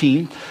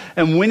 19.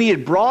 And when he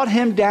had brought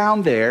him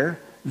down there,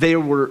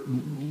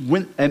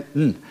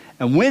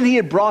 and when he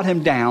had brought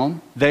him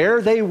down,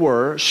 there they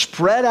were,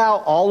 spread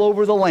out all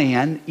over the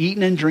land,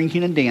 eating and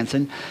drinking and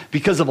dancing,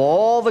 because of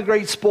all the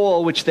great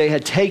spoil which they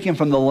had taken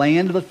from the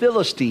land of the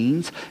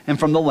Philistines and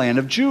from the land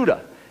of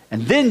Judah.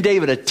 And then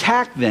David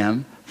attacked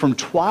them from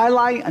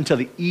twilight until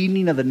the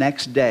evening of the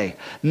next day.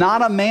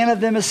 Not a man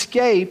of them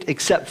escaped,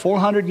 except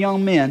 400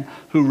 young men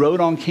who rode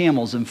on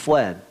camels and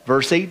fled.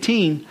 Verse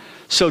 18,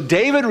 so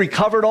David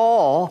recovered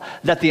all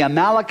that the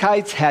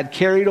Amalekites had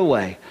carried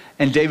away,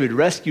 and David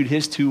rescued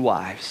his 2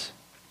 wives.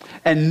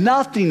 And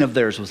nothing of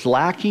theirs was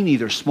lacking,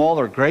 either small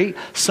or great,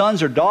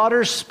 sons or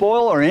daughters,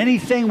 spoil or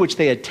anything which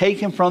they had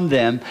taken from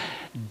them.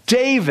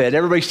 David,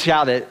 everybody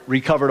shout it,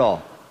 recovered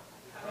all.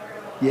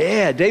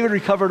 Yeah, David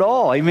recovered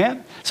all,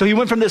 amen? So he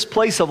went from this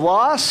place of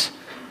loss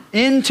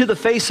into the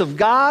face of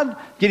God,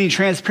 getting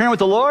transparent with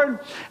the Lord,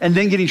 and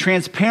then getting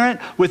transparent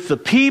with the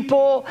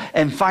people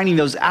and finding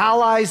those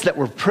allies that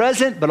were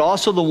present, but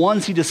also the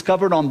ones he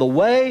discovered on the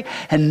way.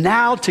 And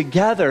now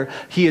together,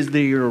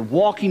 they are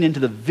walking into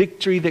the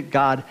victory that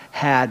God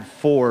had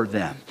for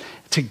them.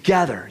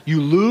 Together.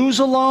 You lose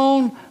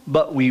alone,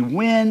 but we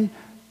win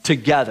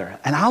together.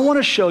 And I want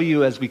to show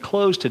you, as we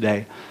close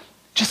today,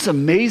 just an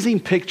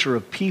amazing picture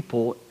of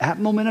people at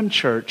Momentum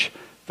Church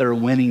that are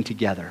winning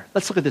together.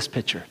 Let's look at this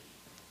picture.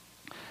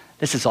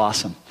 This is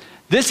awesome.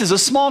 This is a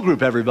small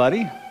group,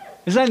 everybody.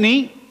 Isn't that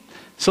neat?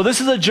 So this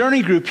is a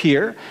journey group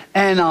here.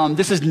 And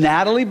this is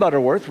Natalie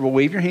Butterworth. We'll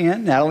wave your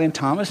hand. Natalie and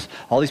Thomas.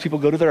 All these people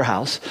go to their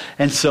house.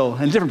 And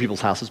different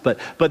people's houses. But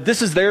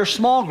this is their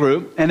small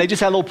group. And they just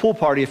had a little pool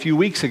party a few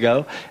weeks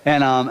ago.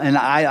 And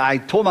I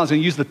told them I was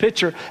going to use the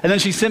picture. And then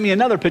she sent me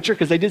another picture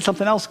because they did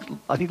something else,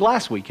 I think,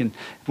 last week. And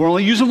we're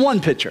only using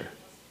one picture.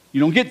 You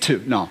don't get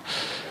two. No.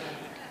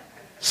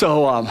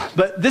 So,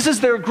 but this is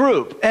their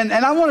group. And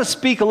I want to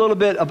speak a little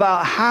bit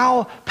about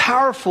how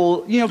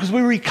powerful, because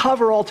we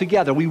recover all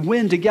together. We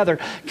win together.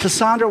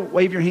 Cassandra,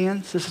 wave your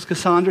hands. This is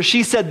Cassandra.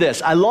 She said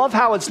this, I love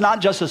how it's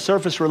not just a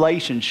surface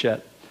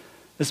relationship.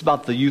 This is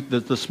about the youth,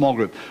 the small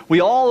group.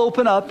 We all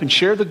open up and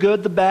share the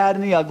good, the bad,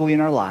 and the ugly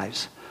in our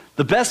lives.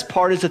 The best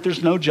part is that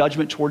there's no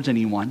judgment towards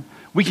anyone.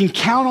 We can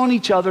count on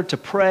each other to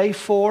pray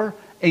for,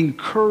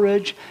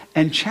 encourage,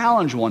 and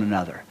challenge one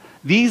another.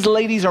 These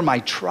ladies are my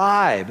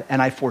tribe,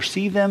 and I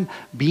foresee them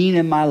being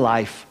in my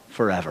life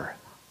forever.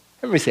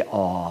 Everybody say,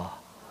 aw.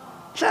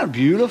 Isn't that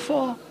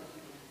beautiful?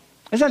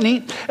 Isn't that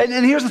neat?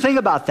 And here's the thing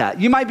about that.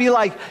 You might be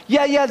like,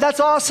 yeah, that's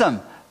awesome.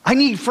 I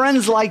need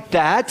friends like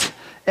that.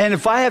 And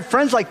if I had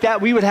friends like that,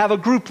 we would have a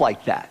group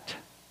like that.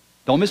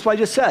 Don't miss what I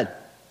just said.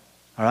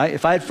 All right?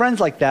 If I had friends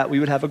like that, we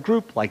would have a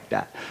group like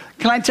that.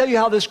 Can I tell you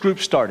how this group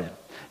started?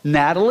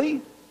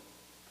 Natalie,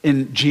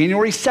 in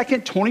January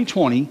 2nd,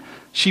 2020,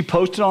 she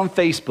posted on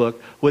Facebook,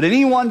 would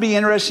anyone be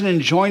interested in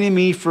joining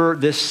me for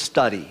this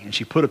study? And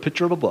she put a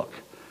picture of a book.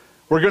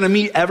 We're going to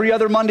meet every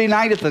other Monday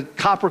night at the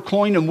Copper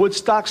Coin in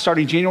Woodstock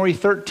starting January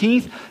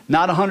 13th.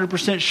 Not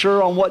 100%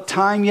 sure on what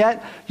time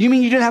yet. You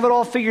mean you didn't have it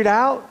all figured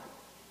out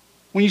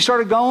when you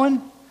started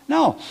going?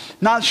 No.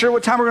 Not sure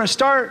what time we're going to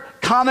start?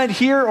 Comment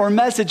here or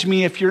message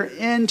me if you're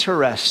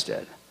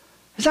interested.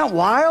 Isn't that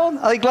wild?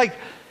 Like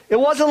it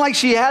wasn't like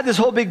she had this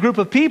whole big group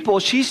of people.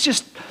 She's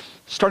just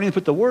starting to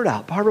put the word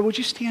out. Barbara, would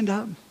you stand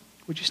up?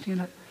 Would you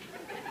stand up?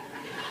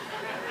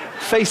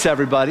 Face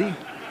everybody.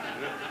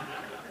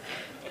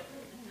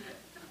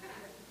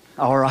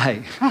 All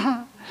right.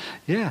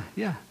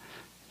 Yeah.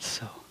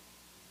 So,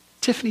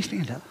 Tiffany,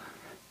 stand up.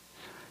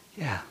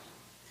 Yeah.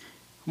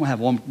 I'm going to have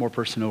one more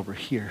person over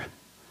here.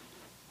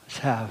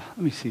 Let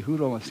me see, who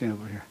do I want to stand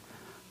over here?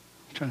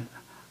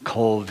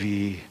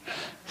 Colby.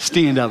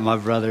 Stand up, my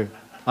brother.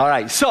 All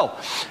right, so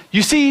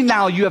you see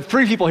now you have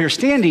 3 people here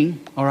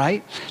standing, all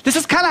right? This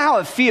is kind of how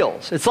it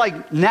feels. It's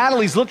like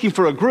Natalie's looking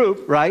for a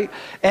group, right?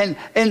 And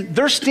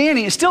they're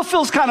standing. It still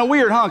feels kind of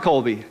weird, huh,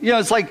 Colby? You know,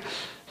 it's like,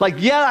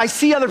 yeah, I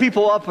see other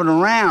people up and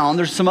around.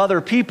 There's some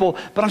other people,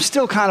 but I'm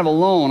still kind of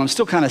alone. I'm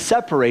still kind of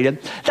separated.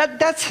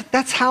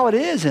 That's how it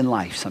is in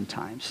life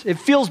sometimes. It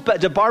feels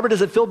better. Barbara,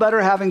 does it feel better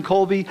having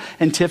Colby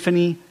and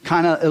Tiffany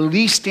kind of at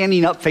least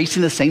standing up,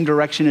 facing the same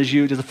direction as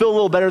you? Does it feel a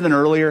little better than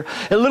earlier?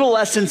 A little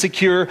less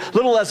insecure, a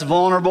little less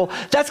vulnerable?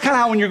 That's kind of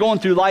how when you're going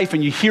through life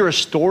and you hear a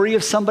story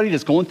of somebody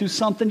that's going through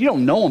something, you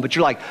don't know them, but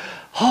you're like,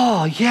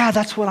 oh, yeah,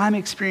 that's what I'm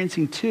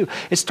experiencing too.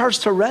 It starts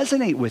to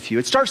resonate with you.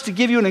 It starts to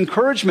give you an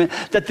encouragement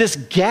that this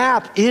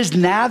gap is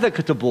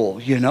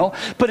navigable, you know,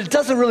 but it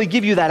doesn't really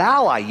give you that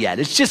ally yet.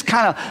 It's just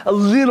kind of a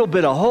little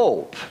bit of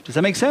hope. Does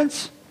that make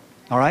sense?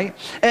 All right.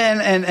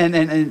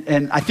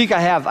 And I think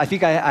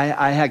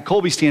I had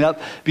Colby stand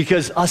up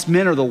because us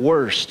men are the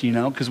worst, you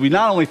know, because we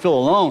not only feel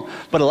alone,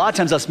 but a lot of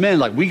times us men,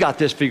 like, we got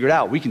this figured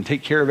out. We can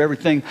take care of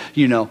everything,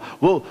 you know.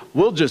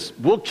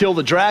 We'll kill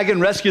the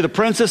dragon, rescue the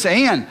princess,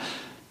 and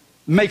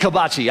make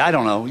hibachi. I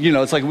don't know. You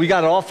know, it's like we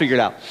got it all figured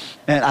out.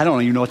 And I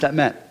don't even know what that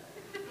meant.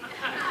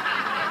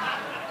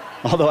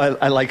 Although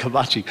I like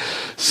hibachi.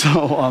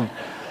 So,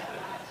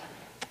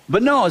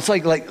 but no, it's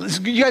like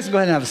you guys can go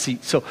ahead and have a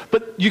seat. So,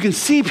 but you can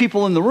see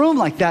people in the room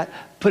like that,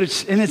 but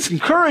it's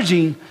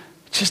encouraging,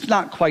 just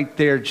not quite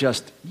there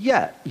just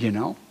yet, you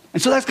know.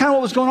 And so that's kind of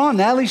what was going on.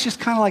 Natalie's just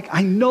kind of like,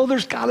 I know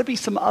there's got to be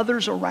some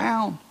others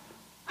around.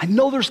 I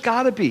know there's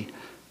got to be.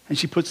 And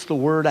she puts the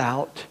word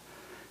out.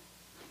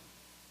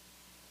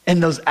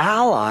 And those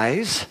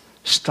allies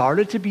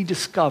started to be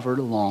discovered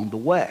along the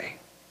way,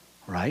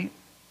 right?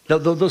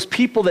 Those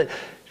people that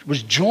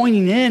was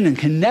joining in and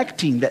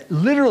connecting that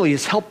literally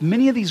has helped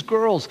many of these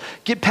girls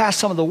get past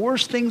some of the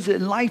worst things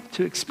in life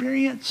to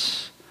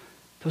experience.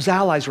 Those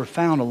allies were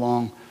found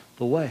along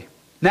the way.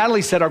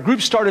 Natalie said, our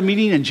group started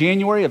meeting in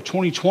January of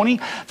 2020.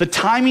 The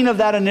timing of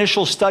that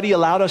initial study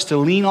allowed us to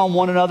lean on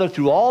one another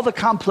through all the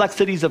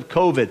complexities of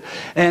COVID.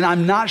 And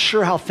I'm not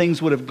sure how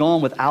things would have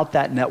gone without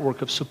that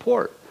network of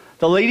support.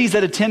 The ladies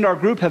that attend our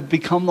group have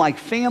become like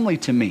family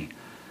to me.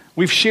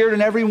 We've shared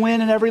in every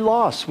win and every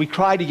loss. We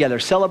cry together,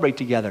 celebrate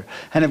together,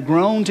 and have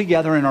grown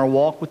together in our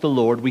walk with the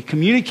Lord. We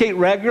communicate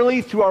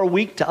regularly through our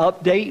week to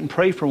update and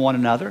pray for one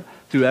another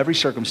through every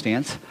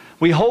circumstance.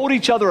 We hold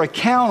each other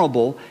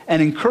accountable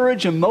and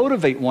encourage and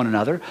motivate one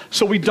another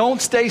so we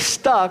don't stay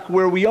stuck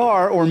where we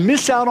are or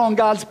miss out on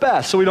God's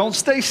best. So we don't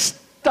stay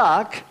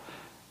stuck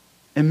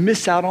and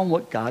miss out on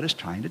what God is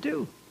trying to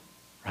do,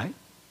 right?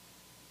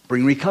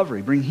 Bring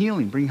recovery, bring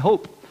healing, bring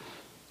hope.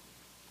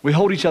 We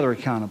hold each other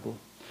accountable.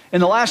 In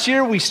the last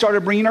year, we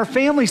started bringing our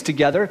families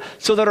together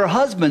so that our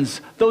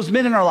husbands, those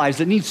men in our lives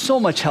that need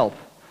so much help,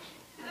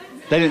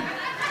 they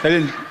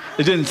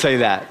didn't say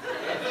that.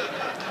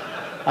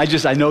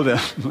 I know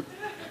them.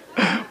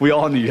 We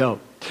all need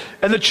help.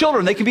 And the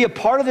children, they can be a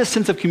part of this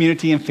sense of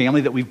community and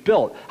family that we've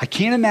built. I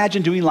can't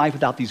imagine doing life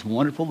without these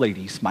wonderful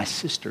ladies, my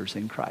sisters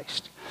in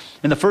Christ.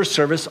 In the first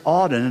service,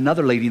 Auden,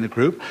 another lady in the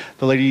group,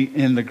 the lady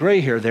in the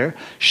gray hair there,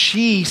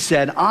 she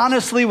said,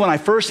 honestly, when I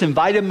first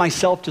invited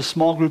myself to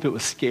small group, it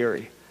was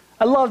scary.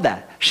 I love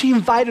that. She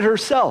invited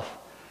herself.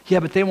 Yeah,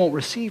 but they won't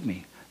receive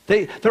me.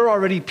 They're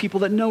already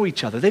people that know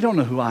each other. They don't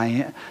know who I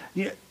am.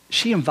 Yeah,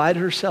 she invited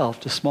herself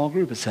to small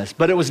group, it says.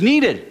 But it was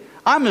needed.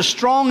 I'm a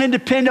strong,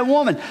 independent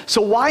woman.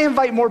 So why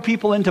invite more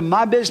people into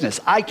my business?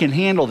 I can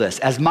handle this.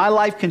 As my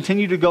life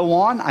continued to go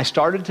on, I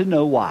started to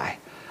know why.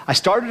 I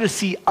started to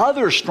see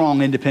other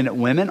strong, independent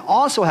women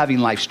also having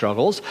life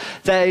struggles.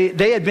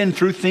 They had been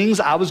through things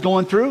I was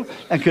going through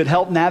and could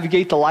help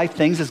navigate the life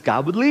things as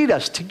God would lead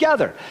us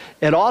together.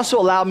 It also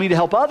allowed me to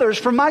help others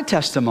from my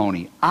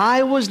testimony.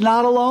 I was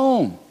not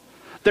alone.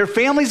 Their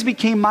families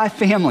became my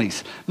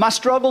families. My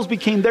struggles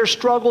became their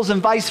struggles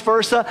and vice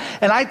versa.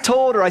 And I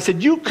told her, I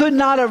said, you could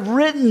not have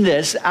written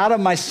this out of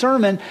my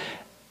sermon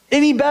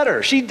any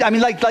better. She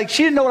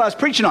didn't know what I was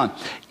preaching on.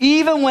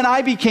 Even when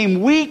I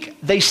became weak,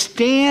 they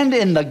stand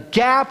in the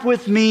gap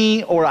with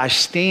me, or I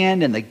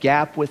stand in the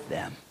gap with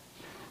them.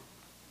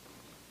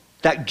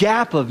 That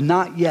gap of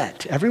not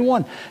yet.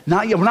 Everyone,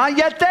 not yet. We're not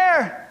yet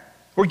there.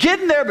 We're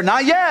getting there, but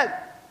not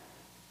yet.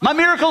 My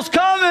miracle's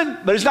coming,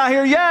 but it's not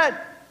here yet.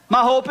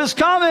 My hope is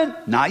coming,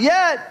 not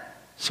yet.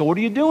 So what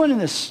are you doing in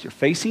this? You're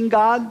facing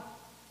God.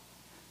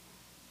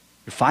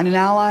 You're finding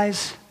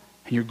allies,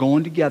 and you're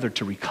going together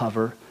to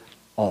recover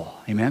all.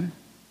 Amen?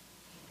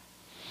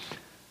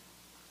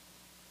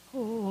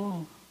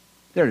 Oh,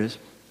 there it is.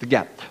 The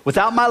gap.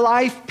 Without my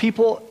life,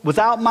 people,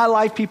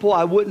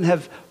 I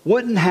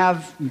wouldn't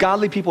have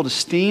godly people to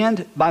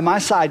stand by my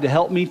side to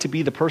help me to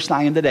be the person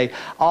I am today.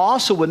 I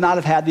also would not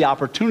have had the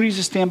opportunities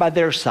to stand by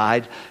their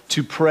side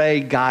to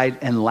pray, guide,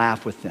 and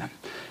laugh with them.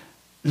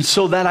 And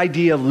so that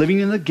idea of living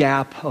in the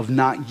gap of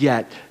not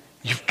yet,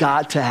 you've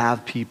got to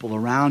have people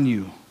around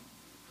you.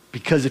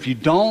 Because if you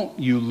don't,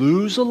 you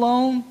lose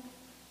alone,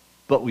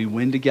 but we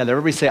win together.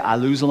 Everybody say, I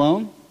lose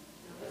alone,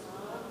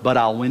 but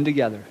I'll win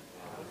together.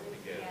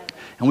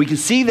 And we can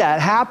see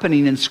that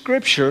happening in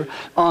Scripture.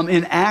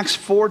 In Acts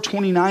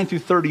 4:29 through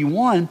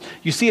 31,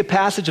 you see a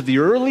passage of the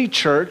early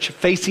church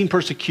facing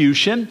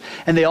persecution,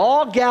 and they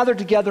all gathered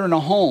together in a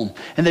home,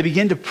 and they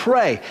begin to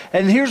pray.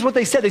 And here's what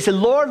they said. They said,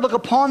 Lord, look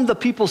upon the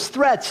people's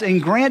threats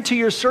and grant to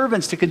your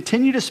servants to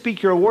continue to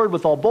speak your word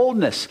with all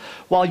boldness,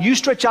 while you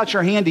stretch out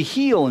your hand to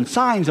heal, and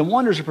signs and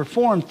wonders are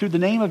performed through the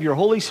name of your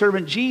holy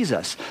servant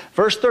Jesus.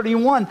 Verse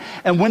 31,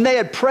 and when they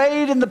had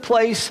prayed in the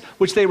place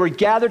which they were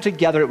gathered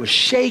together, it was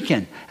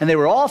shaken, and they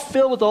were all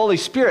filled with the Holy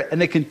Spirit, and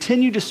they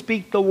continued to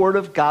speak the word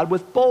of God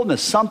with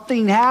boldness.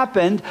 Something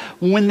happened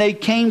when they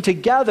came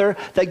together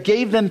that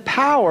gave them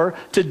power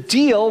to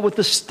deal with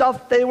the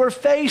stuff they were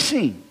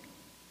facing.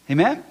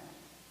 Amen?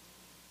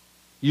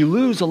 You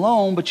lose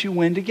alone, but you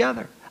win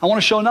together. I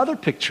want to show another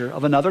picture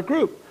of another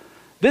group.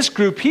 This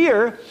group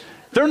here,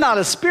 they're not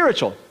as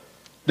spiritual.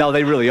 No,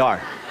 they really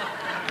are.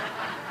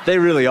 They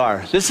really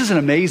are. This is an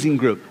amazing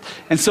group.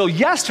 And so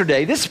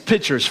yesterday, this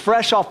picture is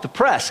fresh off the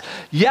press.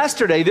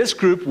 Yesterday, this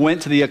group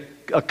went to the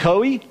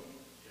Ocoee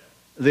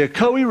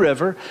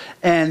River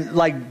and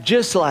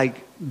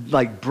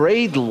like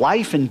braved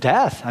life and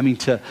death. I mean,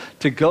 to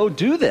go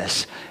do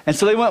this. And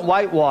so they went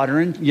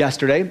whitewatering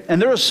yesterday, and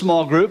they're a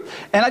small group.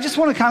 And I just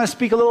want to kind of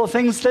speak a little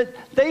things that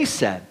they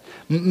said.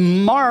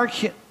 Mark,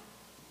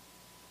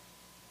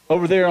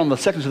 over there on the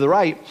second to the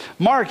right,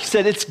 Mark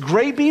said, it's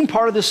great being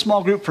part of this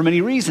small group for many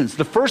reasons.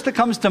 The first that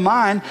comes to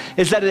mind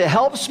is that it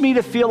helps me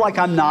to feel like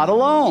I'm not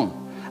alone.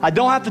 I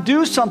don't have to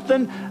do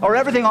something or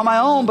everything on my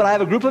own, but I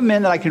have a group of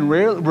men that I can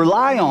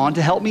rely on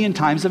to help me in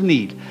times of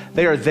need.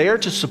 They are there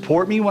to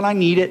support me when I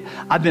need it.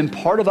 I've been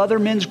part of other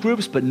men's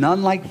groups, but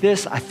none like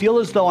this. I feel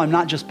as though I'm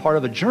not just part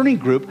of a journey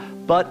group,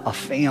 but a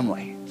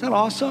family. Isn't that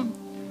awesome?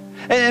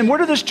 And where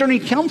did this journey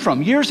come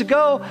from? Years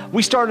ago,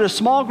 we started a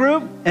small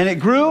group, and it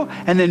grew,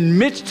 and then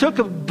Mitch took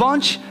a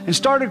bunch and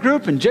started a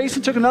group, and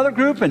Jason took another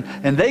group, and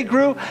they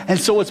grew. And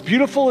so what's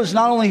beautiful is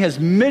not only has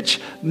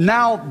Mitch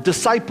now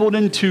discipled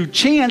into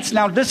Chance,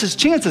 now this is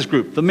Chance's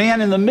group. The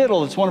man in the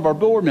middle, it's one of our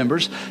board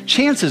members,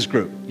 Chance's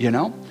group, you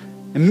know.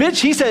 And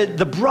Mitch, he said,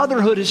 the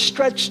brotherhood has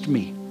stretched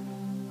me.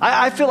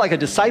 I feel like a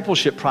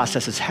discipleship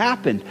process has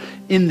happened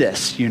in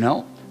this, you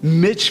know.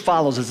 Mitch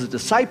follows as a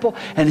disciple,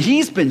 and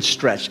he's been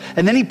stretched.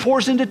 And then he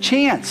pours into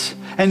Chance.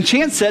 And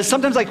Chance says,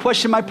 sometimes I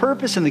question my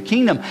purpose in the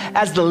kingdom.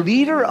 As the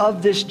leader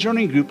of this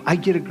journey group, I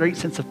get a great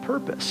sense of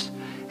purpose.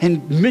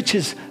 And Mitch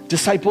has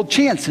discipled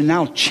Chance, and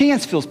now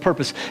Chance feels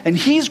purpose. And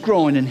he's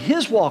growing in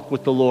his walk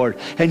with the Lord,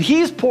 and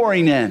he's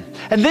pouring in.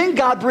 And then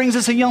God brings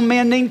us a young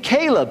man named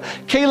Caleb.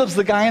 Caleb's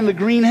the guy in the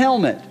green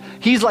helmet.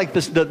 He's like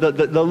this, the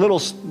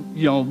little,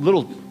 you know,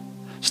 little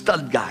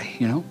stud guy,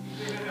 you know.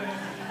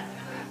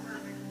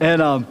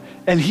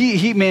 And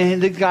he man,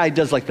 the guy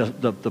does like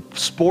the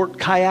sport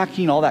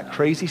kayaking, all that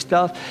crazy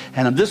stuff.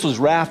 And this was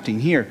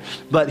rafting here.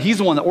 But he's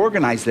the one that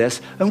organized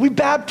this. And we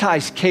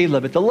baptized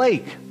Caleb at the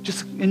lake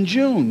just in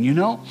June, you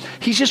know.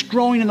 He's just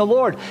growing in the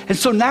Lord. And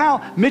so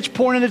now Mitch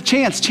pouring into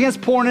Chance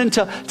pouring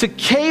into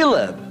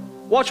Caleb.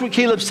 Watch what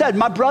Caleb said.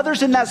 My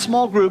brothers in that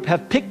small group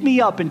have picked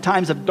me up in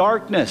times of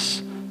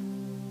darkness.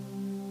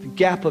 The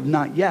gap of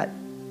not yet.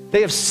 They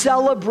have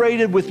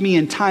celebrated with me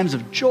in times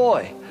of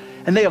joy.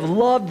 And they have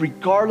loved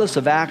regardless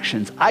of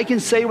actions. I can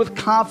say with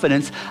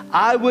confidence,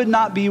 I would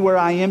not be where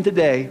I am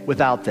today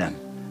without them.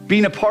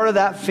 Being a part of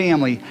that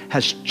family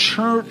has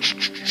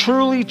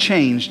truly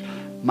changed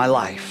my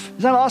life.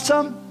 Is that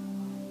awesome?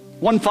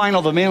 One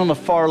final, the man on the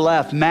far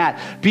left,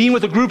 Matt. Being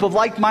with a group of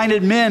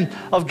like-minded men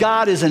of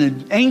God is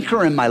an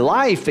anchor in my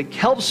life. It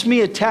helps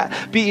me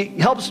stuttering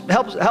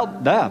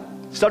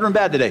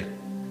bad today.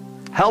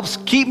 Helps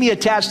keep me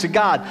attached to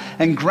God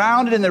and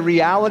grounded in the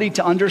reality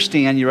to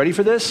understand. You ready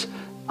for this?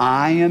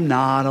 I am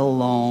not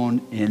alone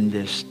in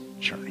this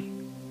journey.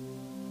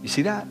 You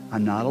see that?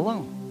 I'm not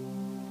alone.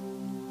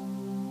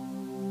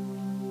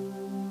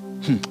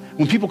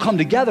 When people come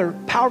together,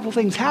 powerful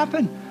things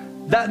happen.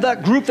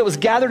 That group that was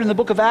gathered in the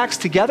book of Acts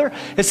together,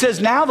 it says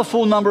now the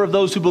full number of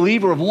those who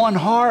believe are of one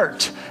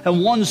heart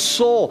and one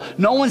soul.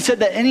 No one said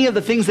that any of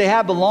the things they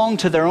had belonged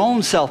to their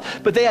own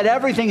self, but they had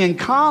everything in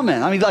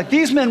common. I mean, like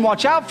these men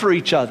watch out for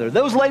each other.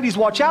 Those ladies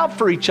watch out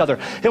for each other.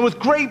 And with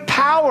great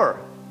power,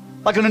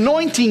 like an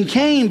anointing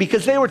came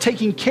because they were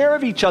taking care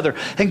of each other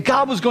and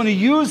God was going to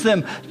use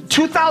them.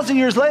 2,000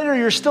 years later,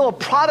 you're still a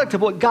product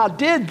of what God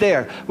did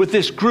there with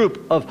this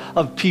group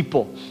of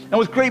people. And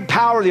with great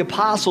power, the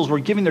apostles were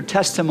giving their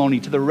testimony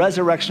to the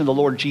resurrection of the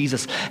Lord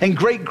Jesus. And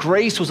great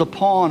grace was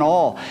upon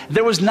all.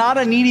 There was not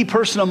a needy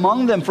person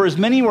among them, for as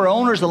many were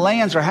owners of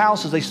lands or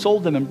houses, they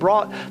sold them and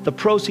brought the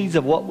proceeds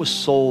of what was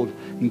sold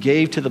and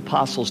gave to the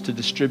apostles to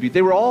distribute.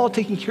 They were all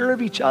taking care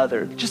of each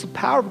other. Just a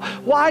powerful.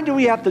 Why do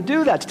we have to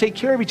do that? To take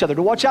care of each other,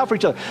 to watch out for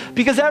each other.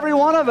 Because every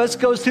one of us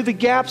goes through the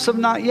gaps of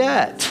not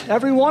yet.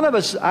 Every one of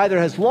us either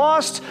has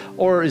lost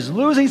or is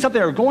losing something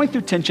or going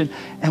through tension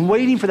and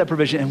waiting for that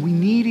provision. And we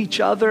need each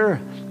other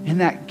in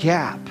that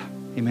gap.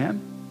 Amen?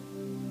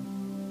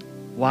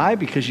 Why?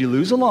 Because you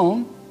lose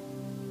alone,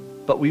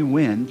 but we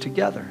win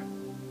together.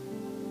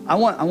 I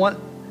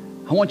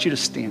want you to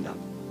stand up.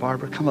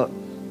 Barbara, come up.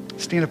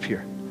 Stand up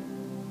here.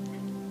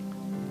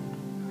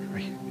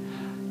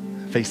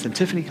 Face them.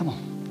 Tiffany, come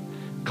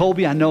on.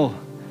 Colby, I know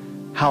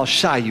how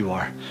shy you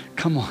are.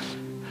 Come on.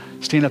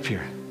 Stand up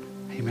here.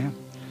 Amen.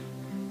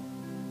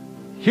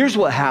 Here's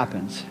what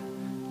happens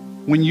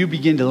when you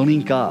begin to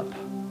link up.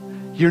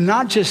 You're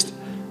not just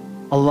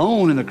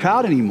alone in the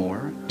crowd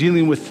anymore,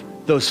 dealing with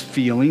those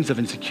feelings of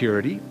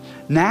insecurity.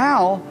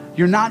 Now,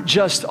 you're not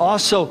just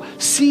also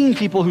seeing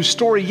people whose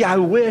story, yeah, I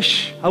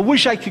wish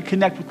I could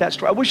connect with that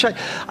story.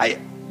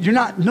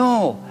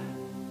 No.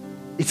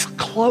 It's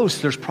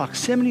close. There's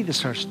proximity that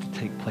starts to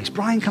take place.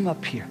 Brian, come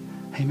up here.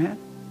 Amen.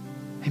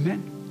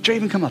 Amen.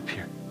 Draven, come up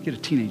here. Get a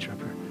teenager up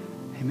here.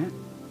 Amen.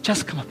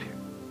 Jess, come up here.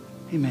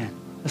 Amen.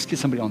 Let's get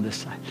somebody on this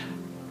side.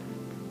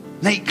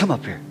 Nate, come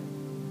up here.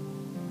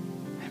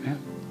 Amen.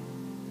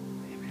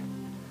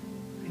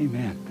 Amen.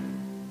 Amen.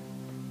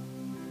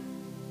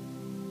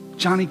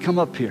 Johnny, come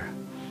up here.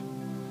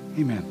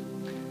 Amen.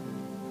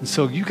 And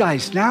so you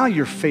guys, now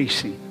you're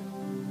facing.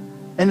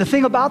 And the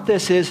thing about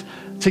this is,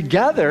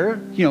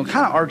 together, kind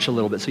of arch a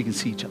little bit so you can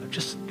see each other.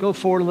 Just go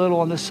forward a little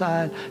on this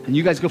side, and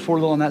you guys go forward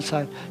a little on that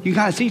side. You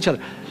can kind of see each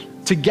other.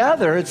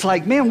 Together, it's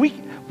like, man, we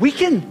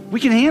can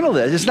handle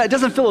this. It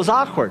doesn't feel as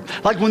awkward.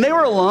 Like when they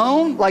were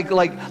alone,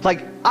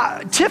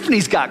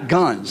 Tiffany's got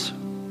guns,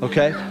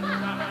 okay?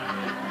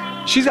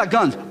 She's got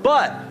guns.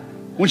 But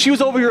when she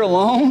was over here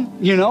alone,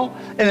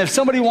 and if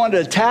somebody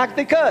wanted to attack,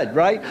 they could,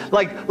 right?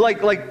 Like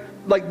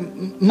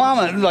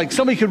mama, like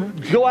somebody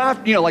could go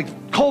after,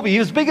 like Colby,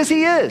 as big as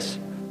he is,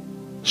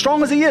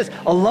 strong as he is,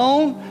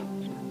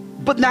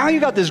 alone. But now you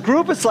got this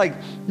group, it's like,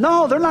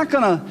 no, they're not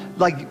gonna,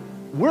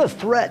 we're a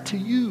threat to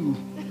you.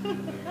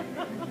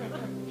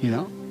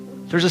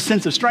 There's a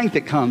sense of strength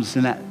that comes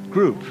in that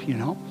group,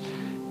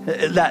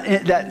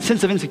 That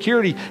sense of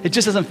insecurity, it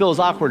just doesn't feel as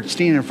awkward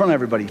standing in front of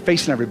everybody,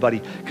 facing everybody,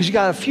 because you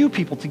got a few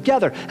people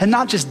together and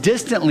not just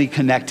distantly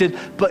connected,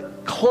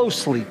 but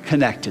closely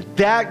connected.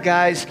 That,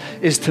 guys,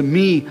 is to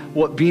me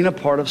what being a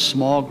part of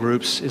small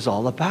groups is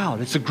all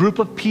about. It's a group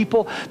of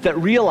people that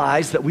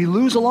realize that we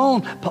lose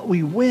alone, but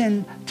we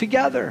win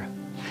together.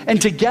 And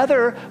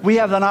together, we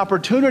have an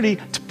opportunity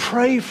to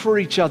pray for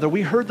each other.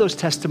 We heard those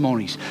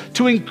testimonies.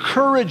 To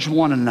encourage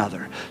one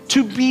another.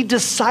 To be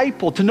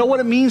discipled. To know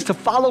what it means to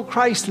follow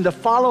Christ and to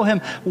follow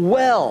Him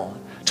well.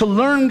 To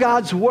learn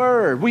God's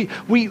Word. We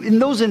in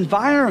those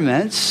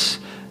environments,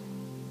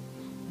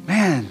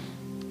 man,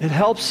 it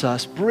helps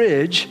us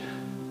bridge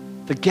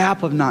the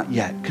gap of not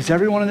yet. Because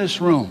everyone in this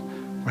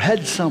room, we're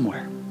headed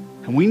somewhere.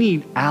 And we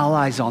need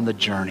allies on the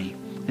journey.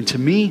 And to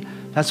me,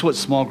 that's what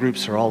small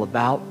groups are all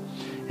about.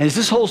 And is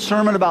this whole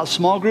sermon about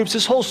small groups?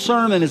 This whole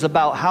sermon is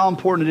about how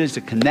important it is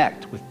to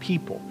connect with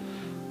people.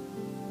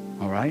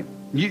 All right?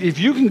 If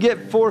you can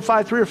get 3 or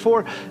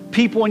 4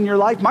 people in your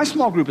life, my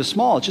small group is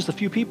small, it's just a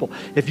few people.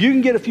 If you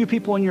can get a few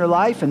people in your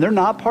life and they're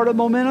not part of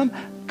momentum,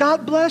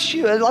 God bless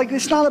you.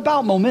 It's not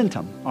about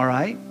momentum, all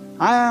right?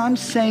 I'm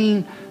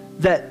saying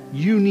that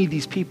you need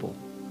these people.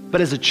 But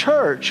as a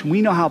church,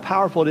 we know how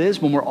powerful it is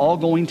when we're all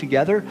going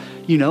together,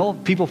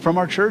 people from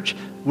our church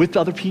with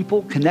other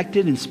people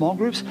connected in small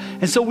groups.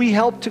 And so we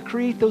help to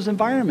create those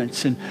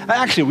environments. And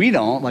actually, we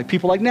don't. Like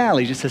people like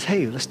Natalie just says,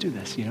 hey, let's do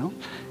this, And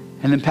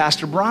then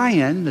Pastor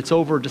Brian, that's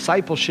over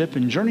discipleship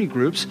and journey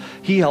groups,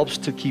 he helps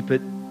to keep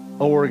it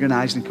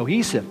organized and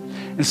cohesive.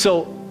 And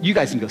so you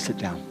guys can go sit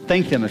down.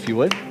 Thank them if you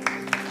would.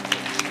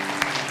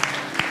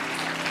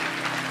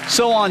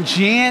 So on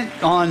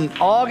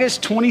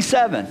August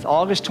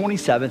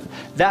 27th,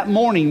 that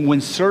morning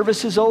when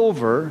service is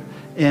over,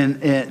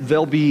 and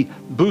there'll be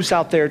booths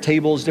out there,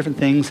 tables, different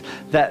things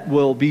that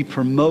will be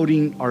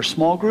promoting our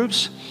small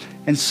groups.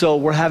 And so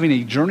we're having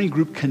a Journey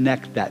Group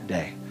Connect that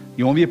day.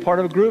 You want to be a part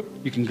of a group?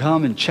 You can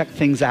come and check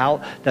things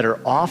out that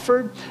are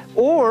offered.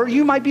 Or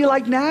you might be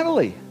like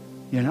Natalie,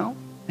 and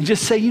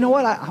just say, you know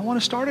what, I want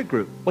to start a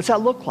group. What's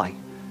that look like?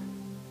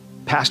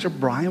 Pastor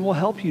Brian will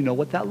help you know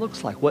what that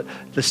looks like, what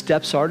the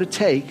steps are to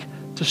take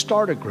to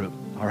start a group,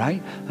 all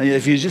right? And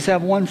if you just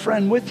have one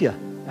friend with you,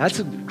 that's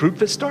a group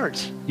that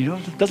starts. You know,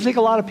 it doesn't take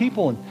a lot of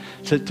people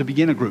to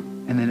begin a group,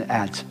 and then it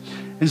adds.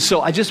 And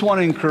so I just want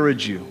to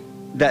encourage you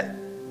that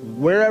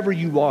wherever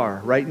you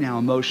are right now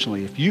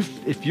emotionally,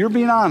 if you're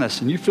being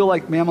honest and you feel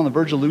like, man, I'm on the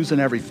verge of losing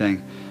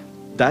everything,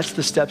 that's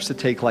the steps to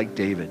take like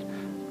David.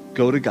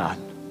 Go to God.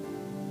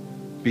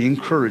 Be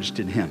encouraged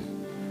in him.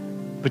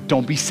 But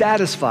don't be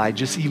satisfied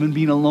just even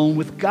being alone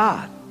with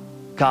God.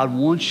 God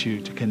wants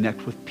you to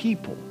connect with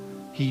people.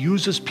 He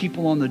uses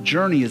people on the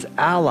journey as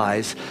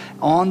allies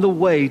on the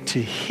way to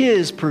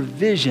his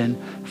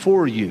provision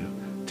for you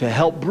to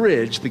help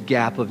bridge the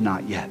gap of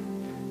not yet.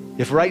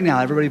 If right now,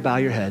 everybody bow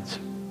your heads.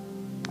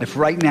 If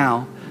right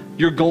now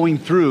you're going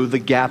through the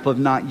gap of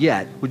not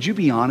yet, would you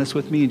be honest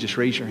with me and just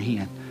raise your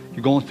hand?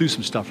 You're going through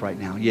some stuff right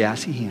now. Yeah, I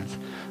see hands.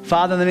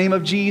 Father, in the name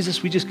of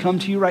Jesus, we just come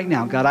to you right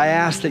now. God, I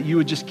ask that you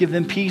would just give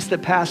them peace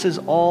that passes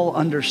all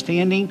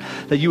understanding,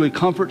 that you would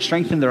comfort,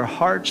 strengthen their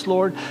hearts,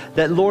 Lord,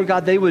 that, Lord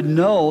God, they would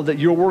know that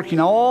you're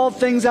working all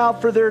things out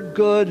for their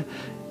good.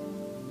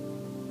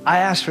 I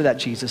ask for that,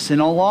 Jesus.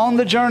 And along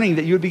the journey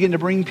that you would begin to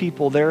bring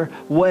people their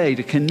way,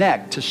 to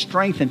connect, to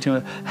strengthen, to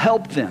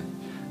help them.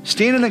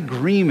 Stand in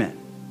agreement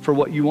for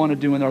what you want to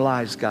do in their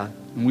lives, God.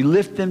 And we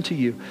lift them to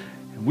you.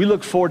 We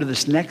look forward to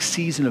this next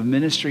season of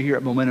ministry here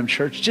at Momentum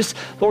Church. Just,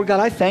 Lord God,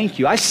 I thank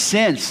you. I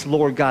sense,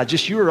 Lord God,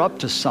 just you're up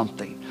to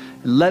something.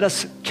 And let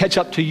us catch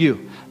up to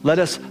you. Let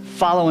us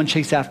follow and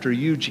chase after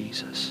you,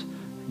 Jesus.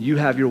 You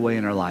have your way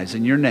in our lives.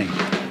 In your name,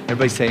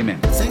 everybody say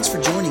amen. Thanks for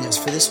joining us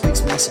for this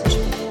week's message.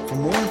 For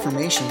more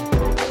information,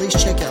 please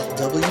check out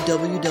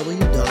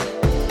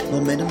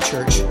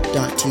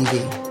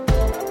www.momentumchurch.tv.